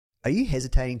Are you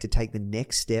hesitating to take the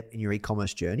next step in your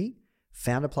e-commerce journey?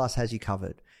 Founder Plus has you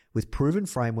covered. With proven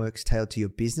frameworks tailored to your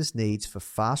business needs for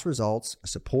fast results, a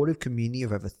supportive community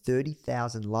of over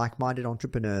 30,000 like-minded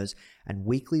entrepreneurs, and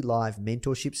weekly live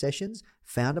mentorship sessions,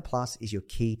 Founder Plus is your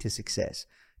key to success.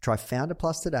 Try Founder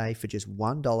Plus today for just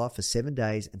 $1 for 7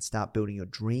 days and start building your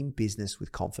dream business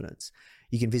with confidence.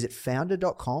 You can visit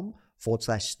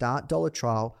founder.com/start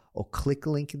 $1 or click the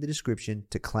link in the description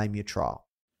to claim your trial.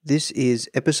 This is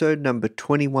episode number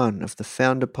 21 of the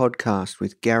Founder Podcast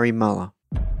with Gary Muller.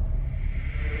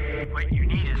 What you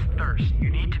need is thirst. You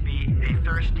need to be a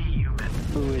thirsty human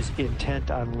who is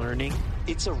intent on learning.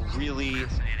 It's a really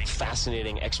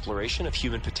fascinating exploration of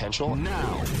human potential.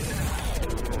 Now.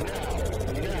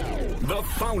 The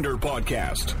Founder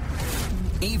Podcast.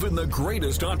 Even the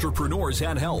greatest entrepreneurs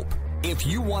had help. If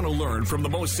you want to learn from the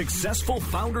most successful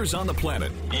founders on the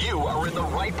planet, you are in the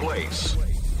right place.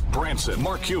 Branson,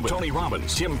 Mark Cuban, Tony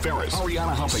Robbins, Tim Ferriss,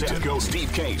 Ariana Huffington, Seth Godin,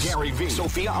 Steve Case, Gary Vee,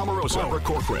 Sophia Amoruso, Barbara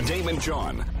Corcoran, Damon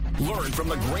John. Learn from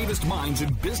the greatest minds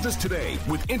in business today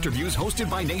with interviews hosted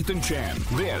by Nathan Chan.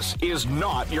 This is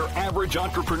not your average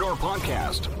entrepreneur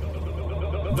podcast.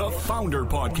 The Founder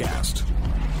Podcast.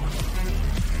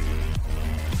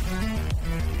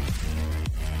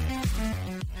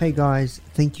 Hey guys,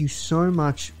 thank you so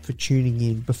much for tuning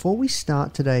in. Before we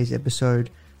start today's episode,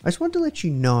 I just want to let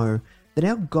you know that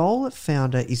our goal at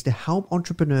Founder is to help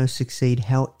entrepreneurs succeed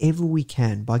however we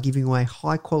can by giving away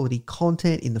high quality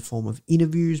content in the form of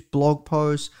interviews, blog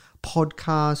posts,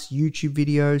 podcasts, YouTube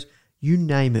videos, you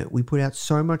name it. We put out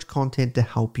so much content to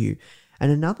help you.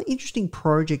 And another interesting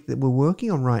project that we're working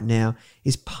on right now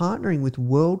is partnering with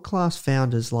world-class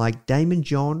founders like Damon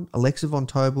John, Alexa Von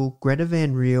Tobel, Greta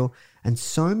Van Riel, and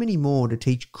so many more to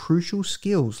teach crucial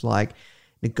skills like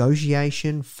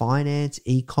negotiation, finance,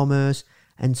 e-commerce,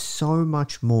 and so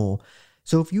much more.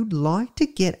 So if you'd like to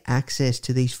get access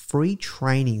to these free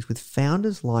trainings with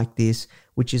founders like this,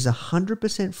 which is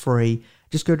 100% free,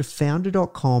 just go to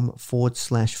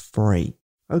founder.com/free.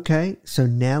 Okay, so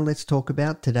now let's talk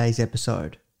about today's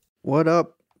episode. What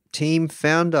up, Team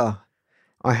Founder?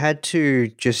 I had to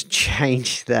just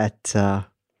change that, the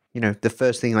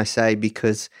first thing I say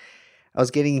because I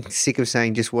was getting sick of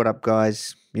saying just what up,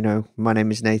 guys. My name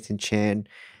is Nathan Chan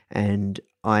and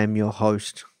I am your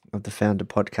host of the Founder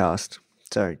Podcast.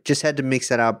 So just had to mix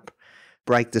that up,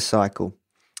 break the cycle.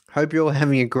 Hope you're all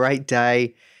having a great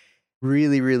day.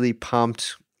 Really, really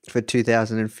pumped for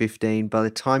 2015. By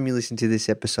the time you listen to this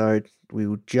episode, we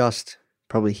will just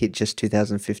probably hit just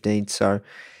 2015. So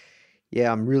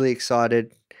yeah, I'm really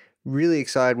excited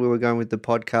where we're going with the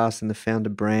podcast and the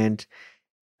Founder brand.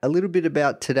 A little bit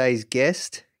about today's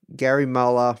guest, Gary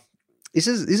Muller. This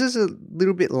is a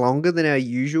little bit longer than our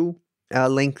usual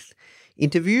length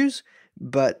interviews,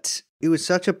 but it was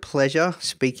such a pleasure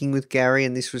speaking with Gary,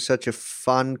 and this was such a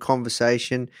fun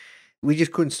conversation. We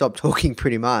just couldn't stop talking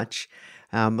pretty much.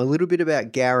 A little bit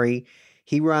about Gary.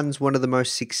 He runs one of the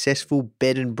most successful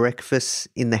bed and breakfasts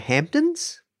in the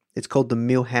Hamptons. It's called the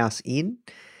Muller Inn,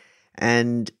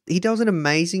 and he tells an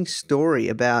amazing story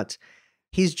about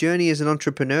his journey as an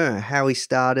entrepreneur, how he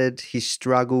started, his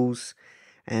struggles,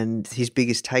 and his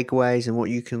biggest takeaways and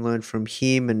what you can learn from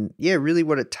him, and really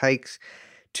what it takes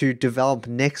to develop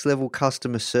next level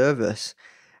customer service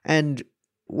and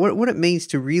what it means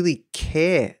to really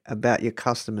care about your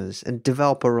customers and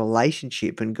develop a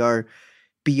relationship and go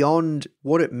beyond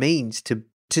what it means to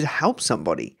help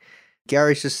somebody.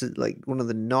 Gary's just like one of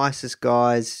the nicest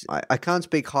guys. I can't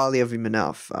speak highly of him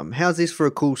enough. How's this for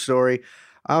a cool story?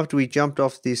 After we jumped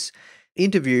off this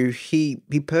interview, he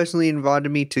personally invited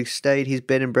me to stay at his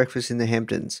bed and breakfast in the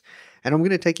Hamptons, and I'm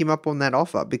going to take him up on that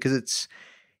offer because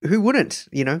who wouldn't?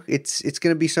 It's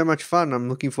going to be so much fun. I'm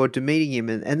looking forward to meeting him,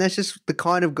 and that's just the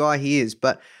kind of guy he is.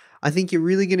 But I think you're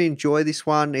really going to enjoy this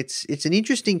one. It's an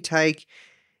interesting take.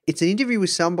 It's an interview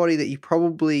with somebody that you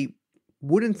probably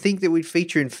wouldn't think that we'd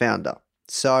feature in Founder.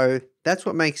 So that's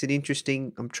what makes it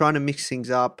interesting. I'm trying to mix things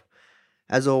up,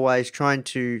 as always, trying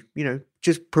to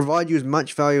just provide you as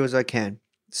much value as I can.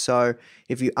 So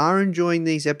if you are enjoying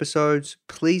these episodes,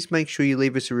 please make sure you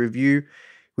leave us a review.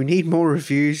 We need more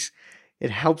reviews.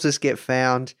 It helps us get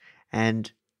found.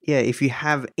 And if you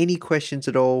have any questions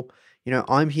at all,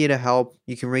 I'm here to help.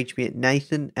 You can reach me at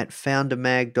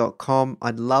nathan@foundermag.com.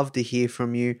 I'd love to hear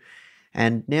from you.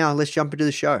 And now let's jump into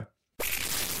the show.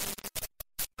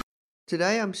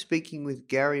 Today I'm speaking with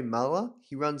Gary Muller.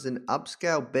 He runs an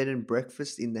upscale bed and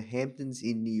breakfast in the Hamptons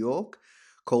in New York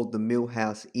called the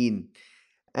Muller Inn.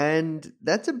 And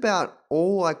that's about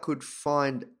all I could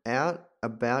find out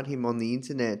about him on the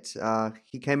internet.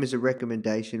 He came as a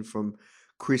recommendation from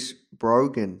Chris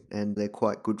Brogan, and they're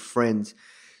quite good friends.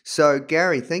 So,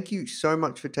 Gary, thank you so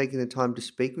much for taking the time to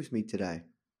speak with me today.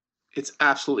 It's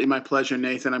absolutely my pleasure,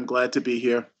 Nathan. I'm glad to be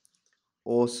here.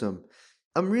 Awesome.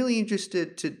 I'm really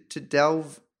interested to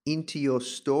delve into your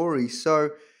story.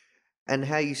 So, and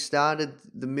how you started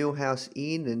the Millhouse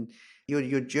Inn and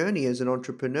your journey as an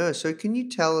entrepreneur. So, can you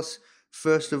tell us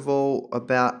first of all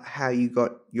about how you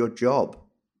got your job?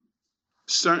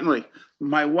 Certainly.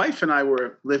 My wife and I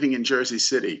were living in Jersey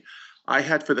City. I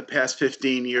had for the past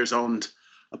 15 years owned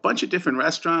a bunch of different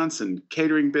restaurants and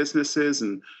catering businesses,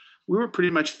 and we were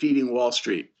pretty much feeding Wall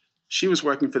Street. She was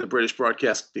working for the British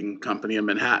Broadcasting Company in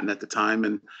Manhattan at the time,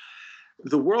 and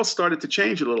the world started to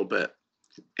change a little bit.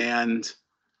 And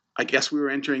I guess we were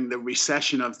entering the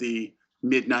recession of the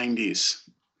mid 90s.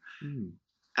 Mm.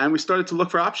 And we started to look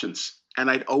for options. And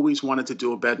I'd always wanted to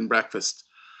do a bed and breakfast.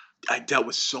 I dealt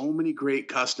with so many great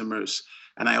customers,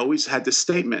 and I always had this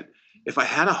statement: if I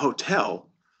had a hotel,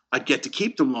 I'd get to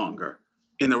keep them longer.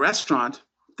 In the restaurant,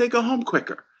 they go home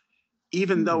quicker.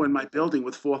 Even though in my building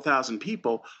with 4,000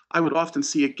 people, I would often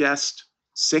see a guest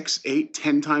 6, 8,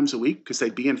 10 times a week because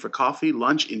they'd be in for coffee,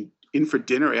 lunch, in for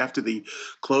dinner after the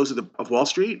close of Wall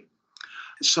Street.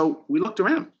 So we looked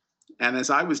around. And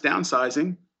as I was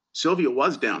downsizing, Sylvia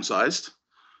was downsized.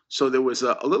 So there was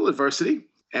a little adversity.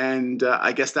 And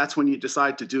I guess that's when you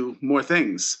decide to do more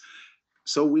things.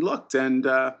 So we looked, and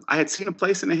I had seen a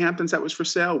place in the Hamptons that was for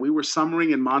sale. We were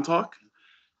summering in Montauk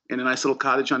in a nice little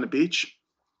cottage on the beach.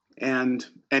 And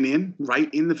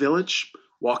right in the village,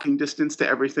 walking distance to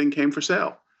everything, came for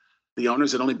sale. The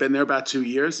owners had only been there about 2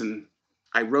 years. And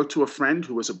I wrote to a friend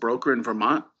who was a broker in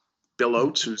Vermont, Bill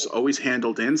Oates, who's always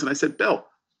handled inns. And I said, Bill,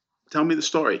 tell me the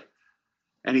story.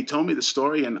 And he told me the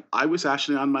story. And I was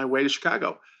actually on my way to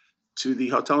Chicago to the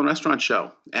hotel and restaurant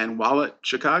show. And while at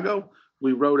Chicago,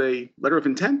 we wrote a letter of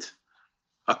intent,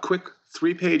 a quick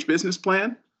 3-page business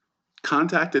plan,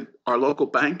 contacted our local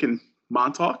bank in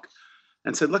Montauk,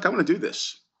 and said, look, I want to do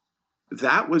this.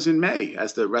 That was in May,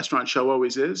 as the restaurant show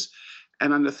always is.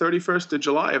 And on the 31st of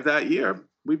July of that year,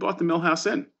 we bought the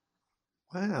Millhouse Inn.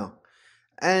 Wow.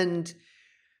 And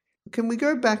can we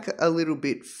go back a little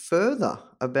bit further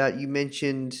about, you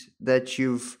mentioned that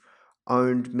you've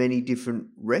owned many different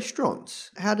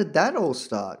restaurants. How did that all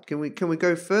start? Can we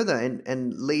go further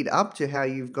and lead up to how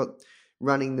you've got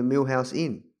running the Millhouse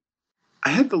Inn? I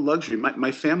had the luxury.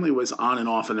 My family was on and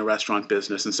off in the restaurant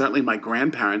business, and certainly my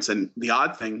grandparents. And the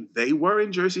odd thing, they were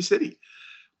in Jersey City.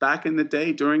 Back in the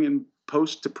day, during and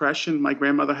post-Depression, my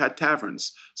grandmother had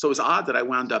taverns. So it was odd that I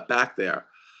wound up back there.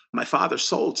 My father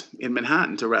sold in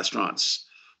Manhattan to restaurants.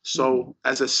 So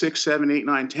as a 6, 7, 8,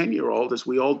 9, 10-year-old, as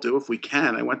we all do if we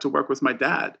can, I went to work with my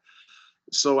dad.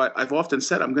 So I've often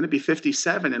said I'm going to be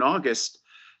 57 in August.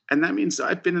 And that means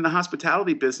I've been in the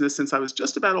hospitality business since I was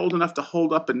just about old enough to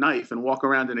hold up a knife and walk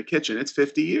around in a kitchen. It's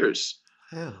 50 years.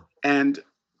 Wow. And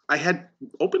I had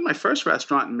opened my first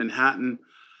restaurant in Manhattan,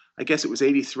 I guess it was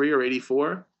 83 or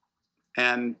 84.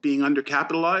 And being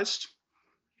undercapitalized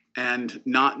and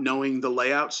not knowing the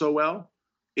layout so well,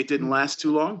 it didn't last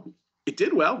too long. It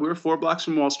did well. We were 4 blocks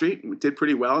from Wall Street, and we did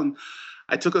pretty well. And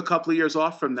I took a couple of years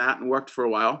off from that and worked for a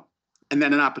while. And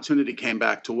then an opportunity came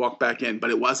back to walk back in,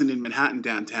 but it wasn't in Manhattan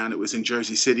downtown. It was in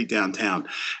Jersey City downtown.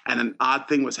 And an odd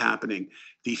thing was happening.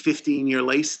 The 15-year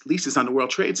leases on the World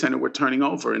Trade Center were turning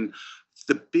over, and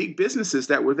the big businesses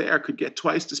that were there could get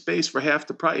twice the space for half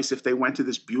the price if they went to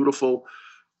this beautiful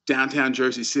downtown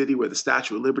Jersey City where the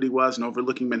Statue of Liberty was and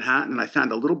overlooking Manhattan. And I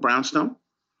found a little brownstone,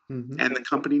 and the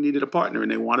company needed a partner,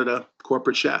 and they wanted a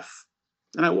corporate chef.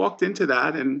 And I walked into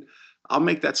that, and I'll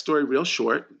make that story real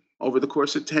short. Over the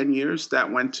course of 10 years, that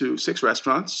went to 6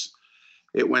 restaurants.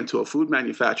 It went to a food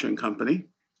manufacturing company.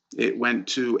 It went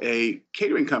to a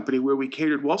catering company where we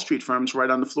catered Wall Street firms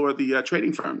right on the floor of the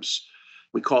trading firms.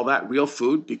 We call that real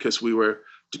food because we were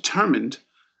determined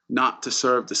not to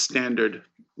serve the standard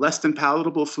less than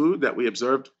palatable food that we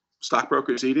observed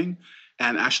stockbrokers eating,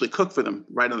 and actually cook for them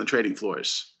right on the trading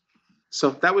floors.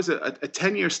 So that was a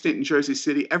 10-year stint in Jersey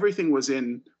City. Everything was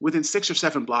within 6 or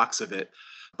 7 blocks of it.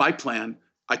 By plan,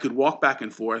 I could walk back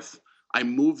and forth. I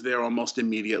moved there almost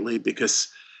immediately because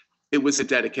it was a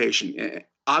dedication.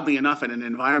 Oddly enough, in an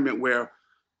environment where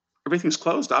everything's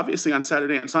closed, obviously on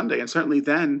Saturday and Sunday, and certainly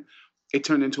then it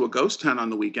turned into a ghost town on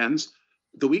the weekends.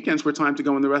 The weekends were time to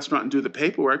go in the restaurant and do the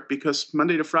paperwork because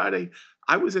Monday to Friday,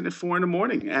 I was in at 4 a.m,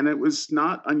 and it was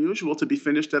not unusual to be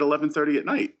finished at 11:30 at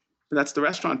night. That's the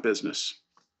restaurant business.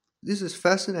 This is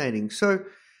fascinating. So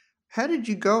how did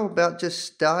you go about just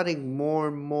starting more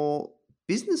and more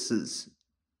businesses?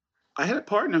 I had a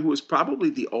partner who was probably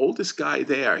the oldest guy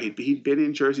there. He'd been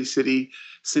in Jersey City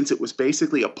since it was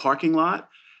basically a parking lot.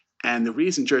 And the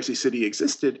reason Jersey City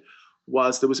existed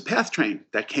was there was a PATH train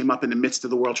that came up in the midst of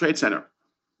the World Trade Center.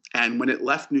 And when it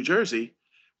left New Jersey,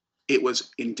 it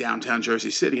was in downtown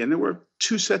Jersey City. And there were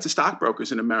two sets of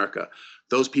stockbrokers in America,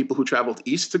 those people who traveled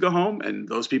east to go home and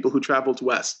those people who traveled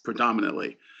west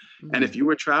predominantly. Mm-hmm. And if you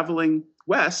were traveling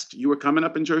west, you were coming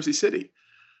up in Jersey City.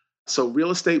 So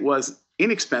real estate was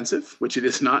inexpensive, which it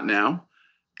is not now.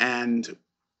 And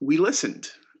we listened.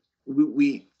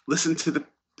 We listened to the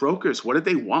brokers. What did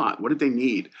they want? What did they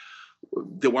need?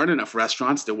 There weren't enough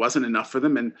restaurants. There wasn't enough for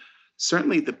them. And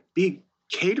certainly the big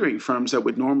catering firms that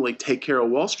would normally take care of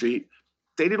Wall Street,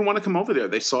 they didn't want to come over there.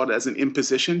 They saw it as an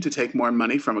imposition to take more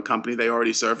money from a company they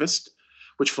already serviced,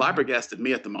 which flabbergasted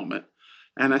me at the moment.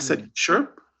 And I said,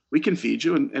 sure, we can feed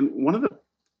you. And one of the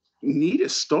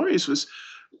neatest stories was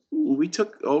we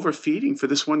took over feeding for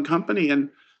this one company, and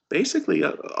basically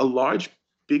a large,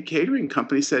 big catering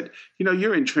company said,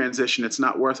 you're in transition. It's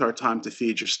not worth our time to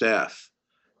feed your staff.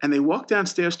 And they walked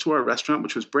downstairs to our restaurant,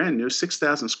 which was brand new,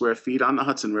 6,000 square feet on the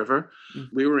Hudson River.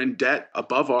 Mm-hmm. We were in debt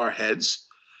above our heads.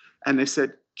 And they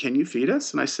said, can you feed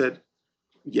us? And I said,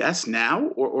 yes, now,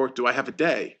 or do I have a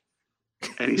day?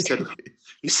 And he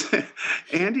said,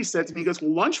 Andy said to me, he goes,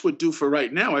 well, lunch would do for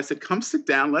right now. I said, come sit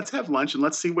down, let's have lunch and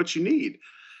let's see what you need.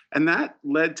 And that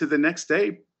led to the next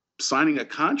day signing a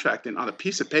contract on a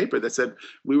piece of paper that said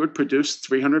we would produce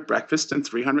 300 breakfasts and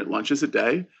 300 lunches a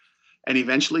day. And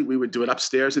eventually we would do it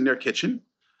upstairs in their kitchen,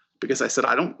 because I said,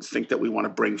 I don't think that we want to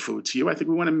bring food to you. I think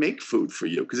we want to make food for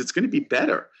you because it's going to be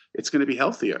better. It's going to be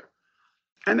healthier.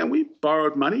 And then we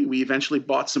borrowed money. We eventually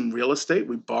bought some real estate.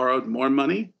 We borrowed more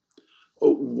money.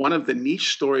 One of the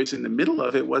niche stories in the middle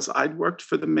of it was I'd worked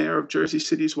for the mayor of Jersey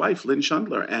City's wife, Lynn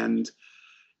Schundler, and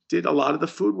did a lot of the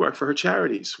food work for her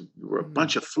charities. We were a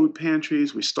bunch of food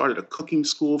pantries. We started a cooking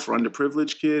school for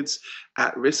underprivileged kids,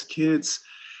 at-risk kids.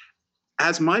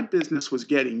 As my business was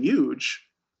getting huge,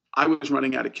 I was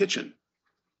running out of kitchen.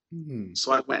 Mm-hmm.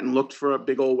 So I went and looked for a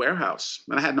big old warehouse,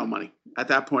 and I had no money. At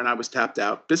that point, I was tapped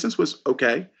out. Business was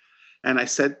okay. And I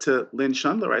said to Lynn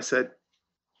Schundler, I said,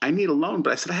 I need a loan,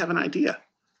 but I said, I have an idea.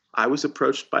 I was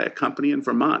approached by a company in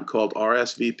Vermont called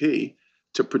RSVP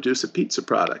to produce a pizza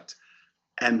product.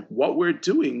 And what we're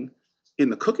doing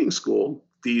in the cooking school,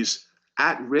 these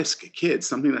at-risk kids,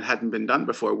 something that hadn't been done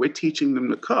before, we're teaching them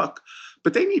to cook,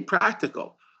 but they need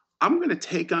practical. I'm going to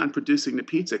take on producing the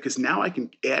pizza because now I can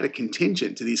add a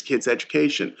contingent to these kids'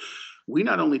 education. We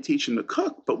not only teach them to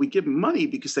cook, but we give them money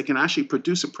because they can actually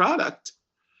produce a product.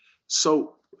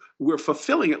 So we're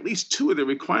fulfilling at least two of the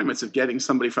requirements of getting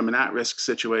somebody from an at-risk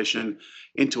situation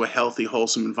into a healthy,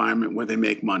 wholesome environment where they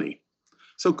make money.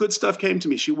 So good stuff came to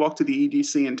me. She walked to the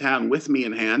EDC in town with me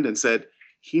in hand and said,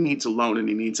 he needs a loan and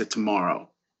he needs it tomorrow.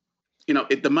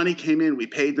 The money came in, we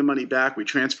paid the money back, we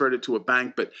transferred it to a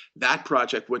bank, but that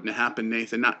project wouldn't have happened,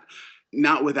 Nathan,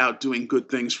 not without doing good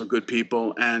things for good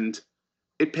people. And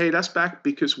it paid us back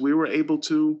because we were able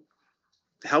to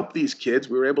help these kids.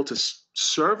 We were able to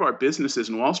serve our businesses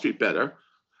in Wall Street better.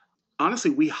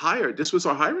 Honestly, this was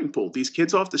our hiring pool. These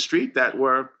kids off the street that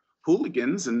were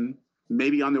hooligans and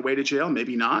maybe on their way to jail,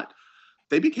 maybe not,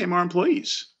 they became our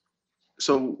employees.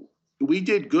 So we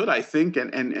did good, I think,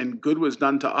 and good was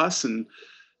done to us. And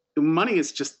money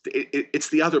is just, it's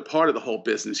the other part of the whole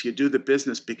business. You do the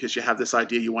business because you have this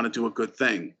idea you want to do a good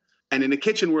thing. And in the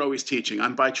kitchen, we're always teaching.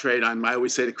 I'm by trade. I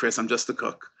always say to Chris, I'm just the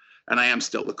cook. And I am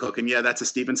still the cook. And yeah, that's a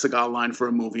Steven Seagal line for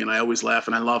a movie. And I always laugh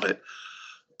and I love it.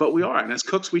 But we are. And as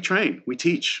cooks, we train, we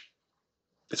teach.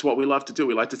 It's what we love to do.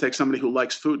 We like to take somebody who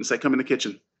likes food and say, come in the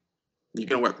kitchen. You're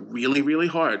going to work really, really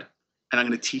hard. And I'm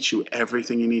going to teach you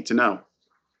everything you need to know.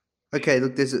 Okay,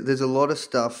 look, there's a lot of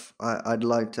stuff I'd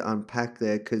like to unpack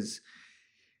there, because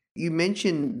you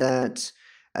mentioned that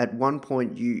at one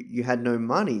point you had no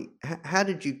money. How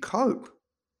did you cope?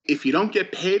 If you don't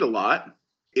get paid a lot,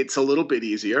 it's a little bit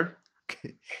easier.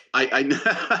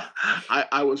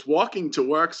 I was walking to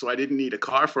work, so I didn't need a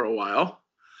car for a while.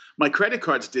 My credit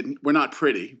cards were not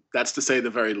pretty, that's to say the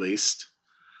very least.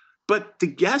 But the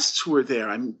guests were there.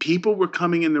 I mean, people were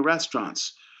coming in the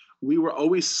restaurants. We were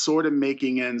always sort of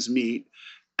making ends meet.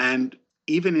 And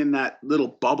even in that little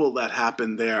bubble that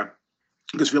happened there,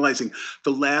 because realizing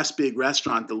the last big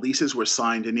restaurant, the leases were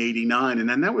signed in 89. And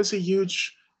then that was a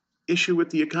huge issue with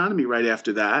the economy right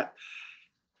after that.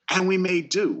 And we made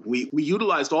do. We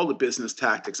utilized all the business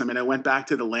tactics. I mean, I went back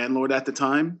to the landlord at the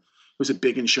time, who was a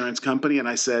big insurance company, and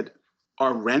I said,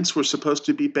 our rents were supposed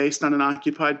to be based on an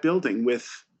occupied building with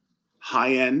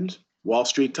high-end Wall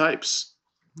Street types.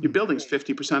 Your building's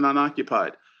 50%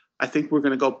 unoccupied. I think we're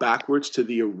going to go backwards to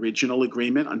the original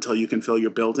agreement until you can fill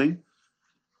your building.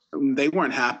 They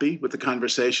weren't happy with the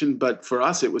conversation, but for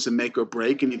us, it was a make or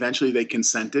break. And eventually they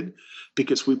consented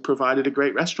because we provided a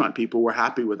great restaurant. People were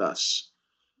happy with us.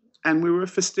 And we were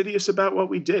fastidious about what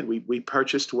we did. We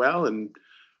purchased well, and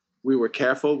we were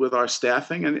careful with our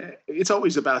staffing. And it's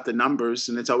always about the numbers,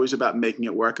 and it's always about making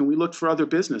it work. And we looked for other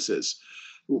businesses.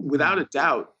 Without a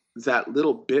doubt, that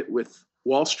little bit with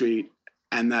Wall Street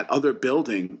and that other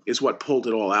building is what pulled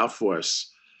it all out for us.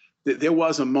 There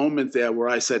was a moment there where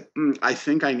I said, I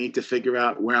think I need to figure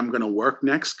out where I'm going to work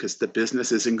next, because the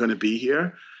business isn't going to be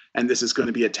here. And this is going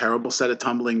to be a terrible set of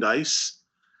tumbling dice.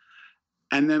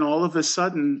 And then all of a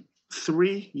sudden,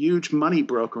 3 huge money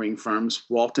brokering firms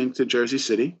walked into Jersey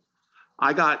City.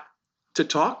 I got to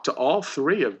talk to all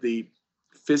 3 of the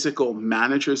physical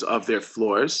managers of their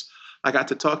floors. I got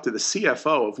to talk to the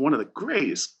CFO of one of the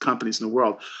greatest companies in the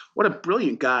world. What a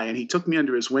brilliant guy. And he took me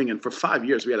under his wing. And for 5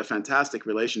 years, we had a fantastic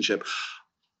relationship.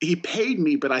 He paid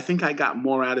me, but I think I got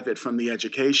more out of it from the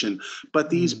education. But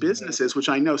these businesses, which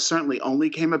I know certainly only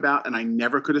came about, and I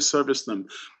never could have serviced them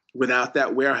without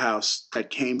that warehouse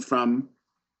that came from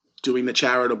doing the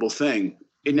charitable thing,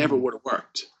 it never would have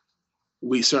worked.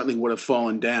 We certainly would have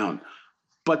fallen down.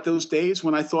 But those days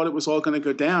when I thought it was all going to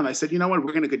go down, I said, you know what,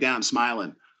 we're going to go down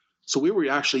smiling. So we were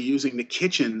actually using the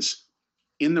kitchens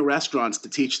in the restaurants to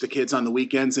teach the kids on the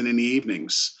weekends and in the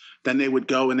evenings. Then they would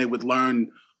go and they would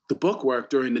learn the bookwork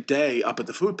during the day up at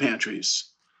the food pantries.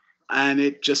 And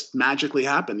it just magically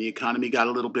happened. The economy got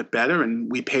a little bit better,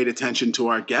 and we paid attention to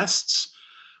our guests.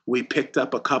 We picked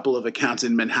up a couple of accounts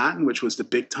in Manhattan, which was the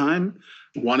big time,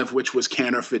 one of which was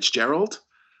Cantor Fitzgerald.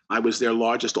 I was their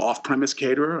largest off-premise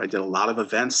caterer. I did a lot of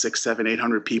events, 600, 700,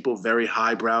 800 people, very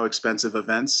highbrow, expensive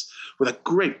events with a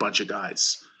great bunch of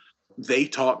guys. They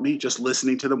taught me, just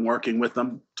listening to them, working with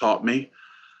them, taught me.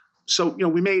 So,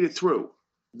 we made it through.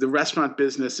 The restaurant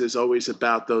business is always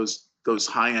about those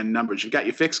high-end numbers. You've got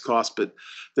your fixed costs, but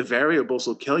the variables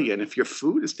will kill you. And if your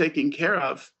food is taken care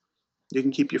of, you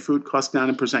can keep your food costs down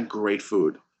and present great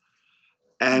food.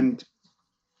 And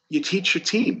you teach your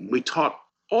team. We taught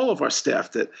all of our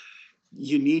staff that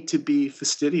you need to be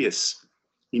fastidious.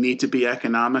 You need to be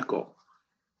economical.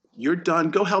 You're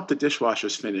done. Go help the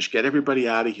dishwashers finish. Get everybody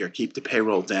out of here. Keep the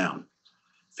payroll down.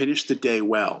 Finish the day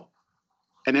well.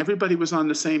 And everybody was on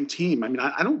the same team. I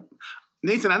mean,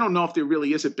 Nathan, I don't know if there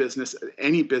really is a business,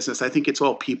 any business. I think it's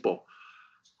all people.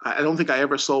 I don't think I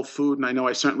ever sold food, and I know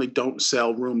I certainly don't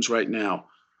sell rooms right now.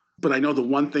 But I know the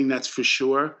one thing that's for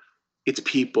sure, it's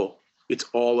people. It's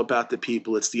all about the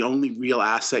people. It's the only real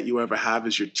asset you ever have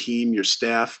is your team, your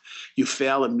staff. You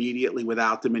fail immediately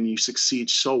without them, and you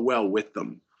succeed so well with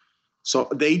them. So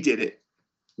they did it.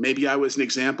 Maybe I was an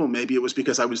example. Maybe it was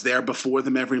because I was there before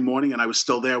them every morning and I was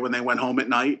still there when they went home at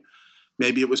night.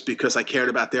 Maybe it was because I cared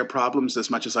about their problems as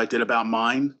much as I did about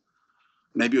mine.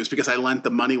 Maybe it was because I lent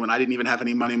the money when I didn't even have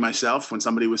any money myself, when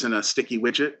somebody was in a sticky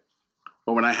widget,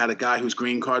 or when I had a guy whose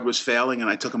green card was failing and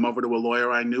I took him over to a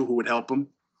lawyer I knew who would help him.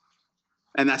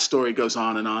 And that story goes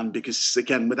on because,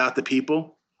 again, without the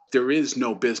people, there is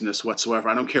no business whatsoever.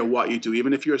 I don't care what you do.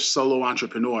 Even if you're a solo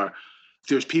entrepreneur,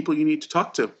 there's people you need to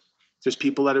talk to. There's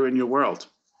people that are in your world,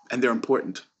 and they're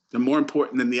important. They're more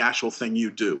important than the actual thing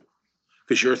you do,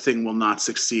 because your thing will not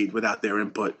succeed without their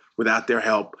input, without their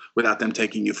help, without them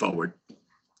taking you forward.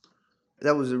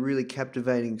 That was a really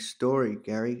captivating story,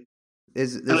 Gary. I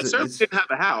certainly didn't have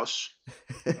a house.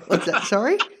 What's that?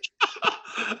 Sorry?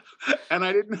 And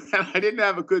I didn't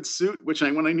have a good suit,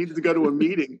 when I needed to go to a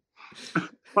meeting.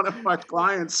 One of my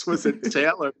clients was a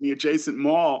tailor in the adjacent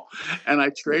mall, and I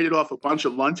traded off a bunch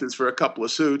of lunches for a couple of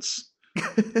suits.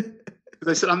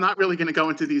 I said, I'm not really going to go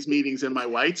into these meetings in my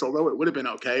whites, although it would have been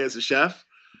okay as a chef.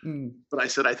 But I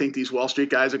said, I think these Wall Street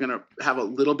guys are going to have a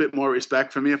little bit more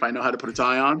respect for me if I know how to put a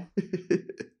tie on.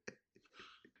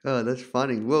 Oh, that's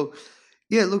funny. Well,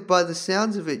 yeah, look, by the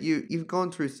sounds of it, you've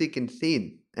gone through thick and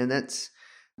thin, and that's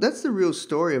the real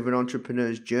story of an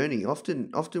entrepreneur's journey.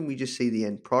 Often we just see the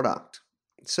end product.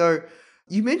 So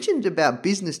you mentioned about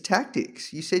business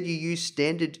tactics. You said you use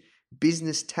standard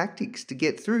business tactics to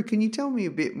get through. Can you tell me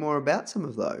a bit more about some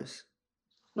of those?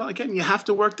 Well, again, you have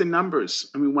to work the numbers.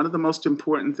 I mean, one of the most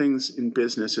important things in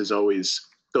business is always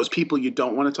those people you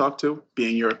don't want to talk to,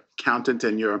 being your accountant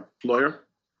and your lawyer.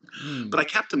 But I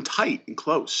kept them tight and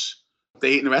close.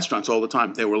 They ate in the restaurants all the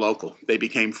time. They were local. They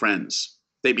became friends.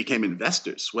 They became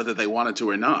investors, whether they wanted to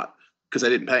or not, because I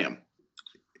didn't pay them.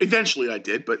 Eventually I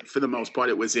did, but for the most part,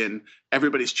 it was in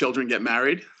everybody's children get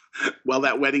married. Well,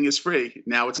 that wedding is free.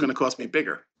 Now it's going to cost me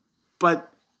bigger.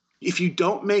 But if you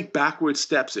don't make backward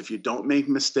steps, if you don't make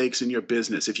mistakes in your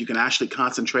business, if you can actually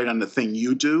concentrate on the thing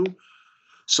you do.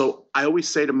 So I always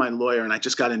say to my lawyer, and I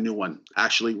just got a new one,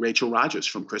 actually, Rachel Rogers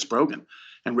from Chris Brogan.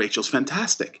 And Rachel's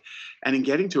fantastic. And in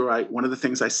getting to her, one of the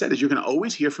things I said is, you're going to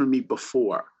always hear from me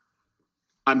before.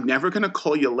 I'm never going to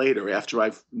call you later after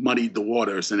I've muddied the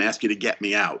waters and ask you to get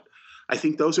me out. I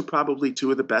think those are probably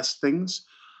two of the best things.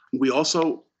 We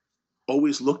also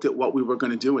always looked at what we were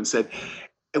going to do and said,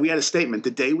 and we had a statement,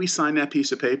 the day we sign that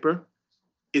piece of paper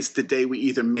is the day we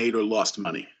either made or lost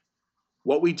money.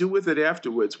 What we do with it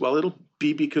afterwards, well, it'll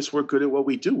be because we're good at what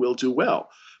we do. We'll do well.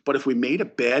 But if we made a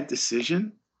bad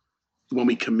decision when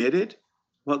we committed,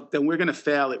 well, then we're going to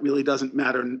fail. It really doesn't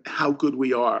matter how good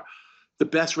we are. The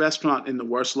best restaurant in the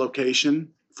worst location,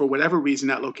 for whatever reason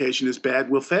that location is bad,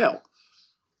 will fail.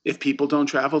 If people don't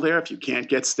travel there, if you can't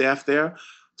get staff there.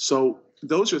 So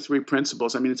those are three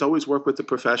principles. I mean, it's always work with the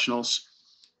professionals.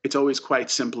 It's always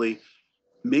quite simply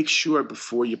make sure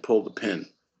before you pull the pin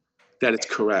that it's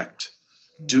correct.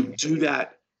 Do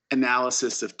that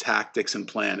analysis of tactics and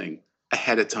planning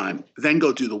ahead of time. Then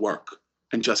go do the work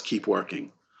and just keep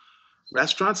working.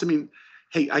 Restaurants, I mean,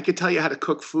 hey, I could tell you how to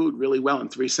cook food really well in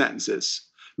 3 sentences.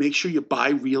 Make sure you buy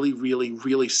really, really,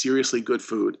 really seriously good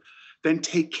food. Then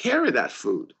take care of that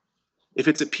food. If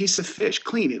it's a piece of fish,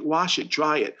 clean it, wash it,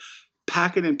 dry it,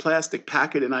 pack it in plastic,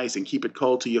 pack it in ice, and keep it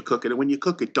cold till you cook it. And when you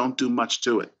cook it, don't do much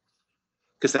to it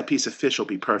because that piece of fish will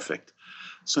be perfect.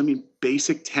 So, I mean,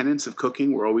 basic tenets of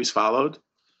cooking were always followed.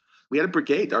 We had a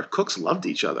brigade. Our cooks loved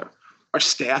each other. Our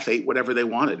staff ate whatever they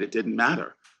wanted. It didn't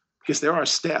matter because they're our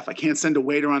staff. I can't send a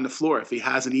waiter on the floor if he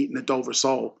hasn't eaten a Dover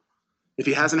sole. If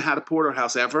he hasn't had a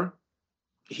porterhouse ever,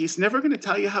 he's never going to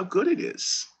tell you how good it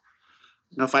is.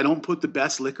 Now, if I don't put the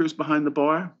best liquors behind the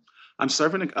bar, I'm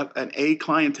serving an A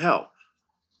clientele.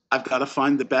 I've got to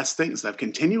find the best things. I've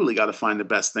continually got to find the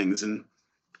best things. And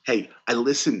hey, I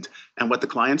listened. And what the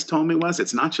clients told me was,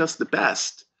 it's not just the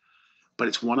best, but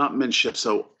it's one-upmanship.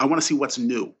 So I want to see what's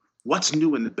new. What's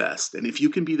new in the best? And if you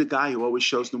can be the guy who always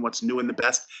shows them what's new in the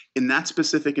best in that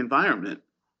specific environment,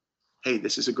 hey,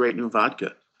 this is a great new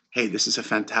vodka. Hey, this is a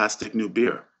fantastic new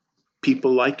beer.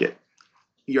 People like it.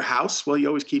 Your house, well, you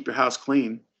always keep your house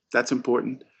clean. That's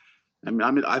important.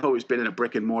 I've always been in a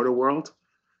brick and mortar world.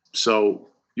 So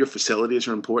your facilities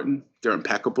are important. They're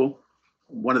impeccable.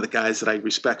 One of the guys that I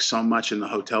respect so much in the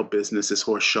hotel business is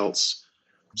Horst Schultz.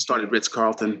 Started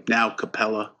Ritz-Carlton, now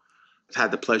Capella. I've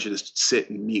had the pleasure to sit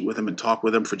and meet with him and talk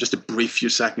with him for just a brief few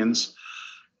seconds.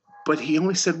 But he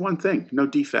only said one thing, no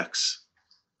defects.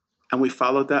 And we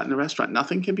followed that in the restaurant.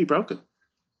 Nothing can be broken.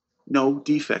 No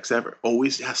defects ever.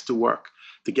 Always has to work.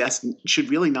 The guest should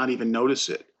really not even notice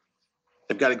it.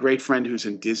 I've got a great friend who's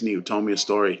in Disney who told me a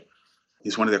story.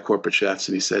 He's one of their corporate chefs.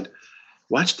 And he said,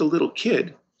 watch the little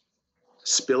kid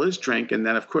spill his drink and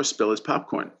then, of course, spill his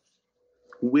popcorn.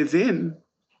 Within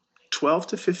 12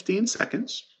 to 15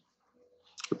 seconds,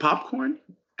 the popcorn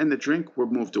and the drink were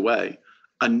moved away.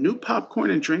 A new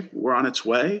popcorn and drink were on its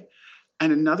way.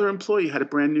 And another employee had a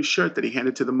brand new shirt that he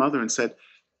handed to the mother and said,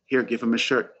 here, give him a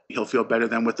shirt. He'll feel better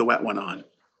than with the wet one on.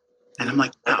 And I'm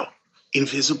like, wow,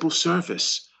 invisible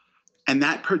service. And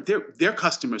they're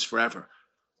customers forever.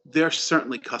 They're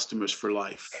certainly customers for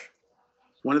life.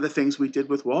 One of the things we did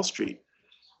with Wall Street,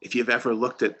 if you've ever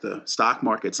looked at the stock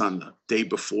markets on the day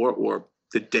before or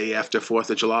the day after 4th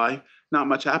of July, not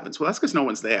much happens. Well, that's because no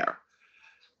one's there.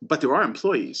 But there are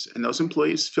employees, and those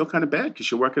employees feel kind of bad because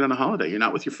you're working on a holiday. You're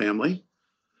not with your family.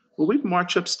 Well, we'd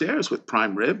march upstairs with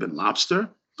prime rib and lobster,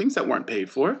 things that weren't paid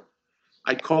for.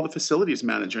 I'd call the facilities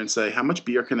manager and say, how much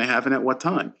beer can I have and at what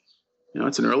time? You know,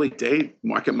 it's an early day.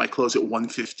 Market might close at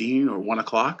 1:15 or 1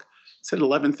 o'clock. It's at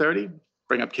 11:30.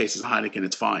 Bring up cases of Heineken.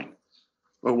 It's fine.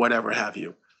 Or whatever have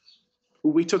you.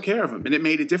 We took care of them, and it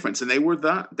made a difference. And they were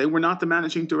not the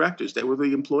managing directors. They were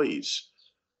the employees.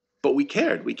 But we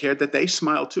cared. We cared that they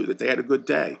smiled too, that they had a good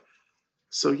day.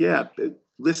 So yeah,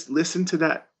 listen to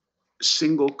that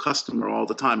single customer all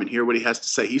the time and hear what he has to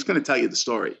say. He's going to tell you the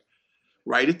story.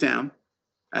 Write it down.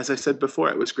 As I said before,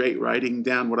 it was great writing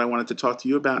down what I wanted to talk to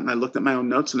you about. And I looked at my own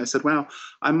notes and I said, wow,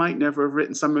 I might never have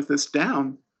written some of this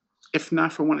down if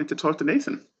not for wanting to talk to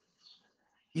Nathan.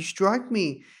 You strike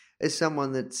me as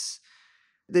someone that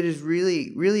is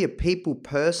really, really a people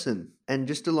person. And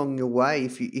just along your way,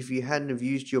 if you hadn't have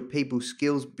used your people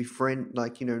skills, and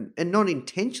not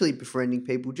intentionally befriending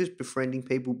people, just befriending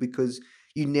people because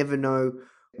you never know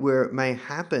where it may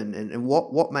happen and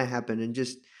what may happen, and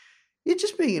you're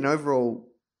just being an overall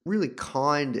really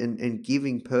kind and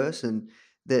giving person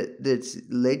that's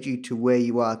led you to where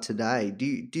you are today. Do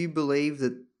you believe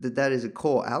that is a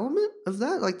core element of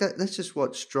that? Like that's just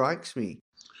what strikes me.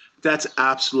 That's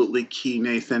absolutely key,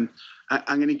 Nathan.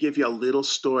 I'm going to give you a little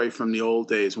story from the old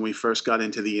days when we first got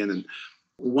into the inn. And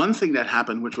one thing that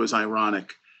happened, which was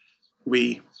ironic,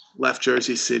 we left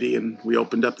Jersey City and we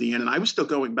opened up the inn. And I was still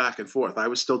going back and forth. I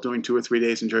was still doing 2 or 3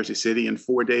 days in Jersey City and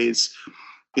 4 days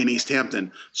in East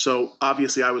Hampton. So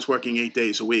obviously I was working 8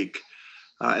 days a week.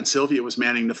 And Sylvia was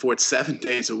manning the fort 7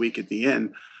 days a week at the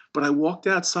inn. But I walked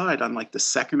outside on like the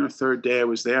second or third day I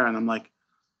was there, and I'm like,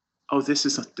 oh, this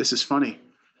is funny.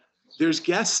 There's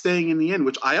guests staying in the inn,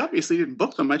 which I obviously didn't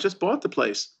book them. I just bought the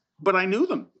place. But I knew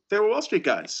them. They were Wall Street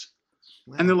guys.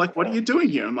 Wow. And they're like, what are you doing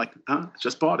here? I'm like,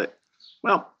 just bought it.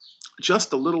 Well,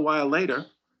 just a little while later,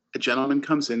 a gentleman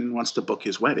comes in and wants to book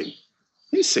his wedding.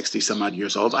 He's 60 some odd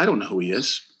years old. I don't know who he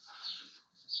is.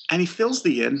 And he fills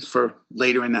the inn for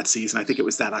later in that season. I think it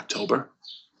was that October.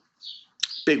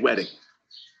 Big wedding.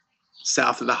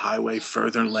 South of the highway,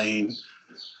 further lane,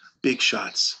 big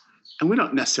shots. And we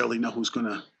don't necessarily know who's going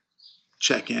to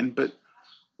check in, but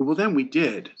well, then we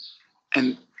did.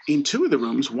 And in 2 of the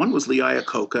rooms, one was Lee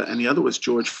Iacocca and the other was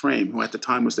George Frame, who at the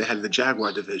time was the head of the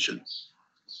Jaguar division.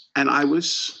 And I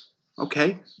was,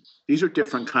 okay, these are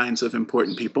different kinds of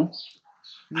important people.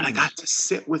 And I got to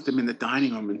sit with them in the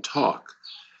dining room and talk.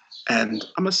 And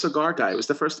I'm a cigar guy. It was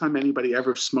the first time anybody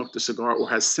ever smoked a cigar or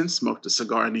has since smoked a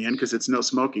cigar in the end, because it's no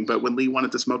smoking. But when Lee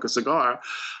wanted to smoke a cigar,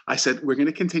 I said, we're going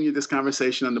to continue this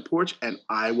conversation on the porch and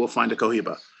I will find a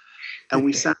Cohiba. And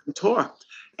we sat and talked.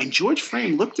 And George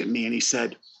Frame looked at me and he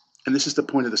said, and this is the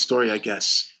point of the story, I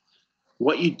guess,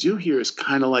 what you do here is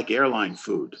kind of like airline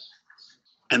food.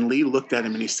 And Lee looked at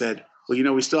him and he said, well, you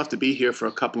know, we still have to be here for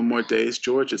a couple of more days,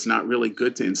 George. It's not really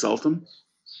good to insult him.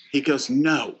 He goes,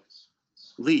 no,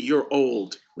 Lee, you're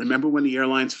old. Remember when the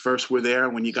airlines first were there?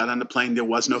 When you got on the plane, there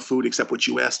was no food except what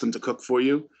you asked them to cook for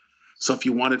you. So if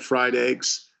you wanted fried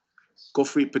eggs, go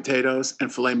frite potatoes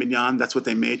and filet mignon, that's what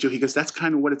they made you. He goes, that's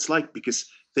kind of what it's like because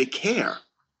they care.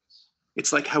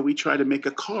 It's like how we try to make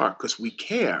a car because we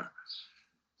care.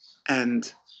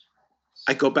 And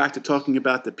I go back to talking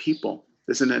about the people.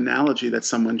 There's an analogy that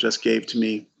someone just gave to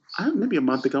me maybe a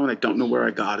month ago, and I don't know where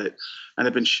I got it. And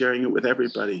I've been sharing it with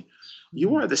everybody.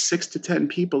 You are the 6 to 10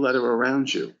 people that are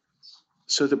around you.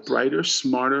 So the brighter,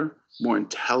 smarter, more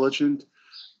intelligent,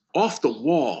 off the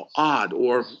wall, odd,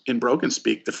 or in broken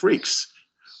speak, the freaks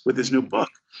with his new book.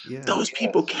 Yeah. Those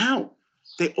people count.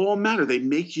 They all matter. They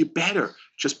make you better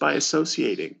just by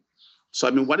associating. So,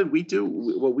 I mean, what did we do?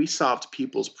 Well, we solved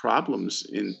people's problems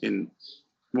in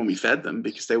when we fed them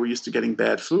because they were used to getting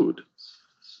bad food.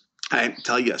 I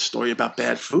tell you a story about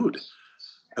bad food.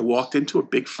 I walked into a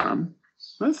big firm,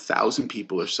 1,000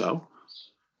 people or so,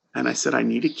 and I said, I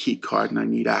need a key card and I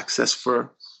need access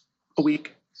for a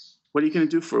week. What are you going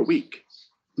to do for a week?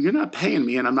 You're not paying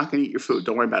me and I'm not going to eat your food.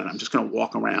 Don't worry about it. I'm just going to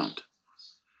walk around.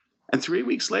 And 3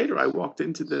 weeks later, I walked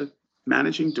into the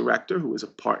managing director, who was a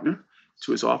partner,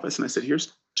 to his office, and I said,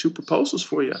 here's 2 proposals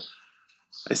for you.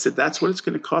 I said, that's what it's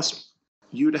going to cost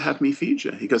you to have me feed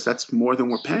you. He goes, that's more than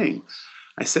we're paying.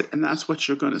 I said, and that's what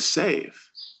you're going to save.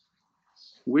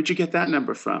 Where'd you get that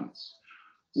number from?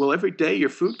 Well, every day your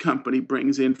food company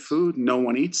brings in food, no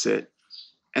one eats it.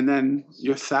 And then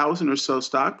your 1,000 or so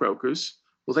stockbrokers,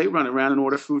 well, they run around and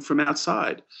order food from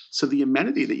outside. So the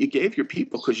amenity that you gave your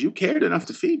people because you cared enough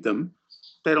to feed them,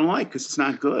 they don't like because it's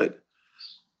not good.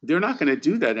 They're not going to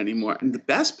do that anymore. And the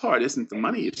best part isn't the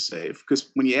money you save, because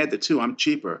when you add the 2, I'm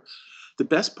cheaper. The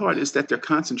best part is that their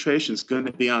concentration is going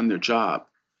to be on their job.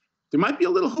 There might be a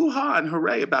little hoo-ha and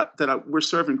hooray about that we're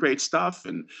serving great stuff,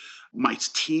 and my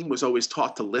team was always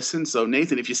taught to listen. So,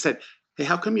 Nathan, if you said, hey,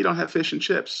 how come you don't have fish and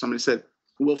chips? Somebody said,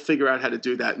 we'll figure out how to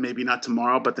do that, maybe not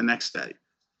tomorrow, but the next day.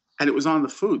 And it was on the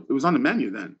food. It was on the menu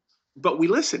then. But we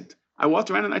listened. I walked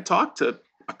around and I talked to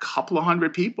a couple of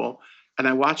hundred people, and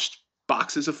I watched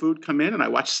boxes of food come in, and I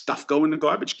watched stuff go in the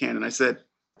garbage can. And I said,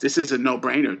 this is a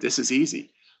no-brainer. This is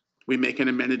easy. We make an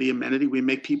amenity. We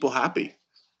make people happy.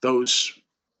 Those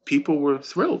people were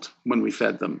thrilled when we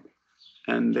fed them.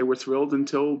 And they were thrilled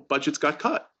until budgets got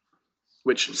cut,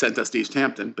 which sent us to East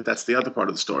Hampton. But that's the other part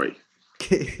of the story.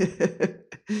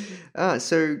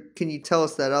 So can you tell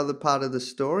us that other part of the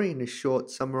story in a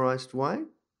short, summarized way?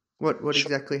 What sure.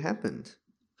 Exactly happened?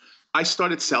 I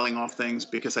started selling off things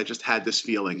because I just had this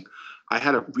feeling. I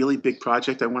had a really big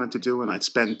project I wanted to do, and I'd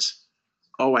spent,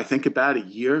 I think about a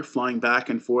year flying back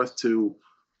and forth to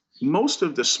most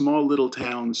of the small little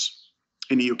towns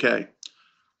in the UK.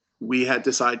 We had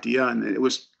this idea, and it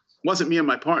wasn't me and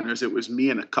my partners. It was me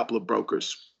and a couple of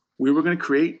brokers. We were going to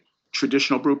create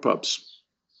traditional brew pubs,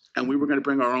 and we were going to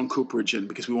bring our own cooperage in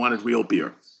because we wanted real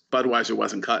beer. Budweiser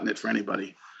wasn't cutting it for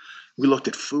anybody. We looked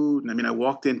at food, and I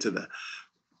walked into the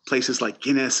places like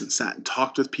Guinness and sat and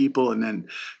talked with people, and then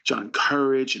John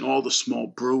Courage and all the small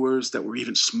brewers that were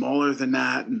even smaller than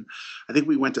that. And I think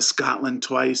we went to Scotland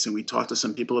twice, and we talked to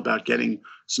some people about getting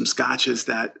some scotches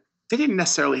that they didn't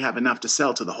necessarily have enough to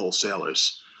sell to the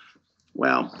wholesalers.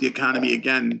 Well, the economy,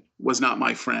 again, was not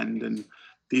my friend. And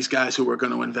these guys who were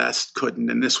going to invest couldn't.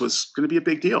 And this was going to be a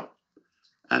big deal.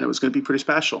 And it was going to be pretty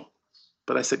special.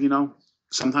 But I said,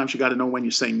 sometimes you got to know when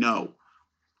you say no.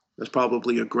 That's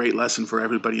probably a great lesson for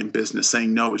everybody in business.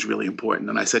 Saying no is really important.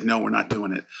 And I said, no, we're not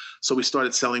doing it. So we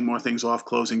started selling more things off,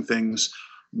 closing things.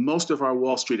 Most of our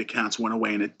Wall Street accounts went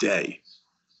away in a day.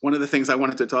 One of the things I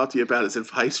wanted to talk to you about is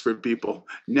advice for people.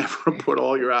 Never put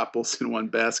all your apples in one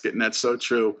basket. And that's so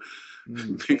true.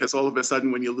 Because all of a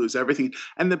sudden when you lose everything,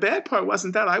 and the bad part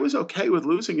wasn't that I was okay with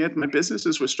losing it. My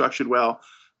businesses were structured well.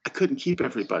 I couldn't keep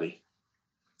everybody.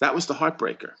 That was the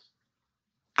heartbreaker.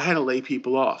 I had to lay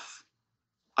people off.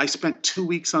 I spent 2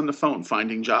 weeks on the phone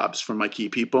finding jobs for my key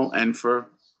people and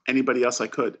for anybody else I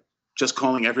could. Just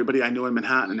calling everybody I knew in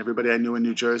Manhattan and everybody I knew in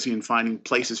New Jersey and finding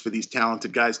places for these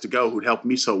talented guys to go who'd helped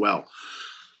me so well.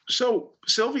 So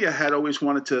Sylvia had always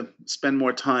wanted to spend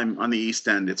more time on the East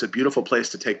End. It's a beautiful place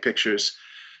to take pictures,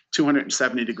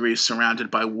 270 degrees, surrounded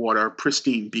by water,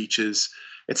 pristine beaches.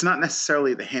 It's not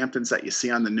necessarily the Hamptons that you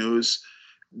see on the news.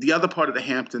 The other part of the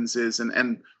Hamptons is,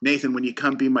 and Nathan, when you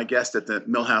come be my guest at the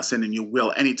Millhouse Inn, and you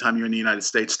will anytime you're in the United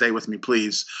States, stay with me,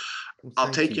 please. Well,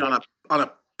 I'll take you on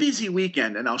a busy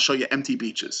weekend and I'll show you empty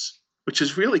beaches, which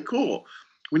is really cool.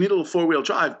 We need a little four-wheel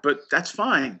drive, but that's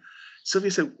fine.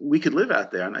 Sylvia said, we could live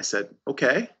out there. And I said,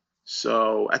 okay.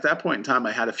 So at that point in time,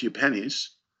 I had a few pennies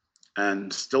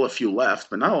and still a few left,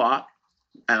 but not a lot.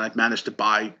 And I managed to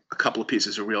buy a couple of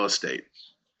pieces of real estate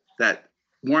that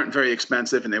weren't very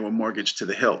expensive and they were mortgaged to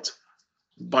the hilt.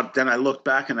 But then I looked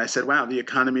back and I said, wow, the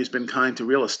economy's been kind to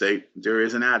real estate. There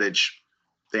is an adage.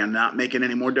 They are not making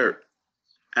any more dirt.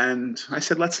 And I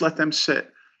said, let's let them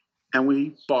sit. And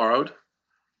we borrowed.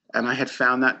 And I had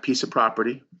found that piece of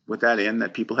property with that inn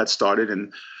that people had started.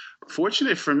 And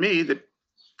fortunate for me, the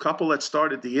couple that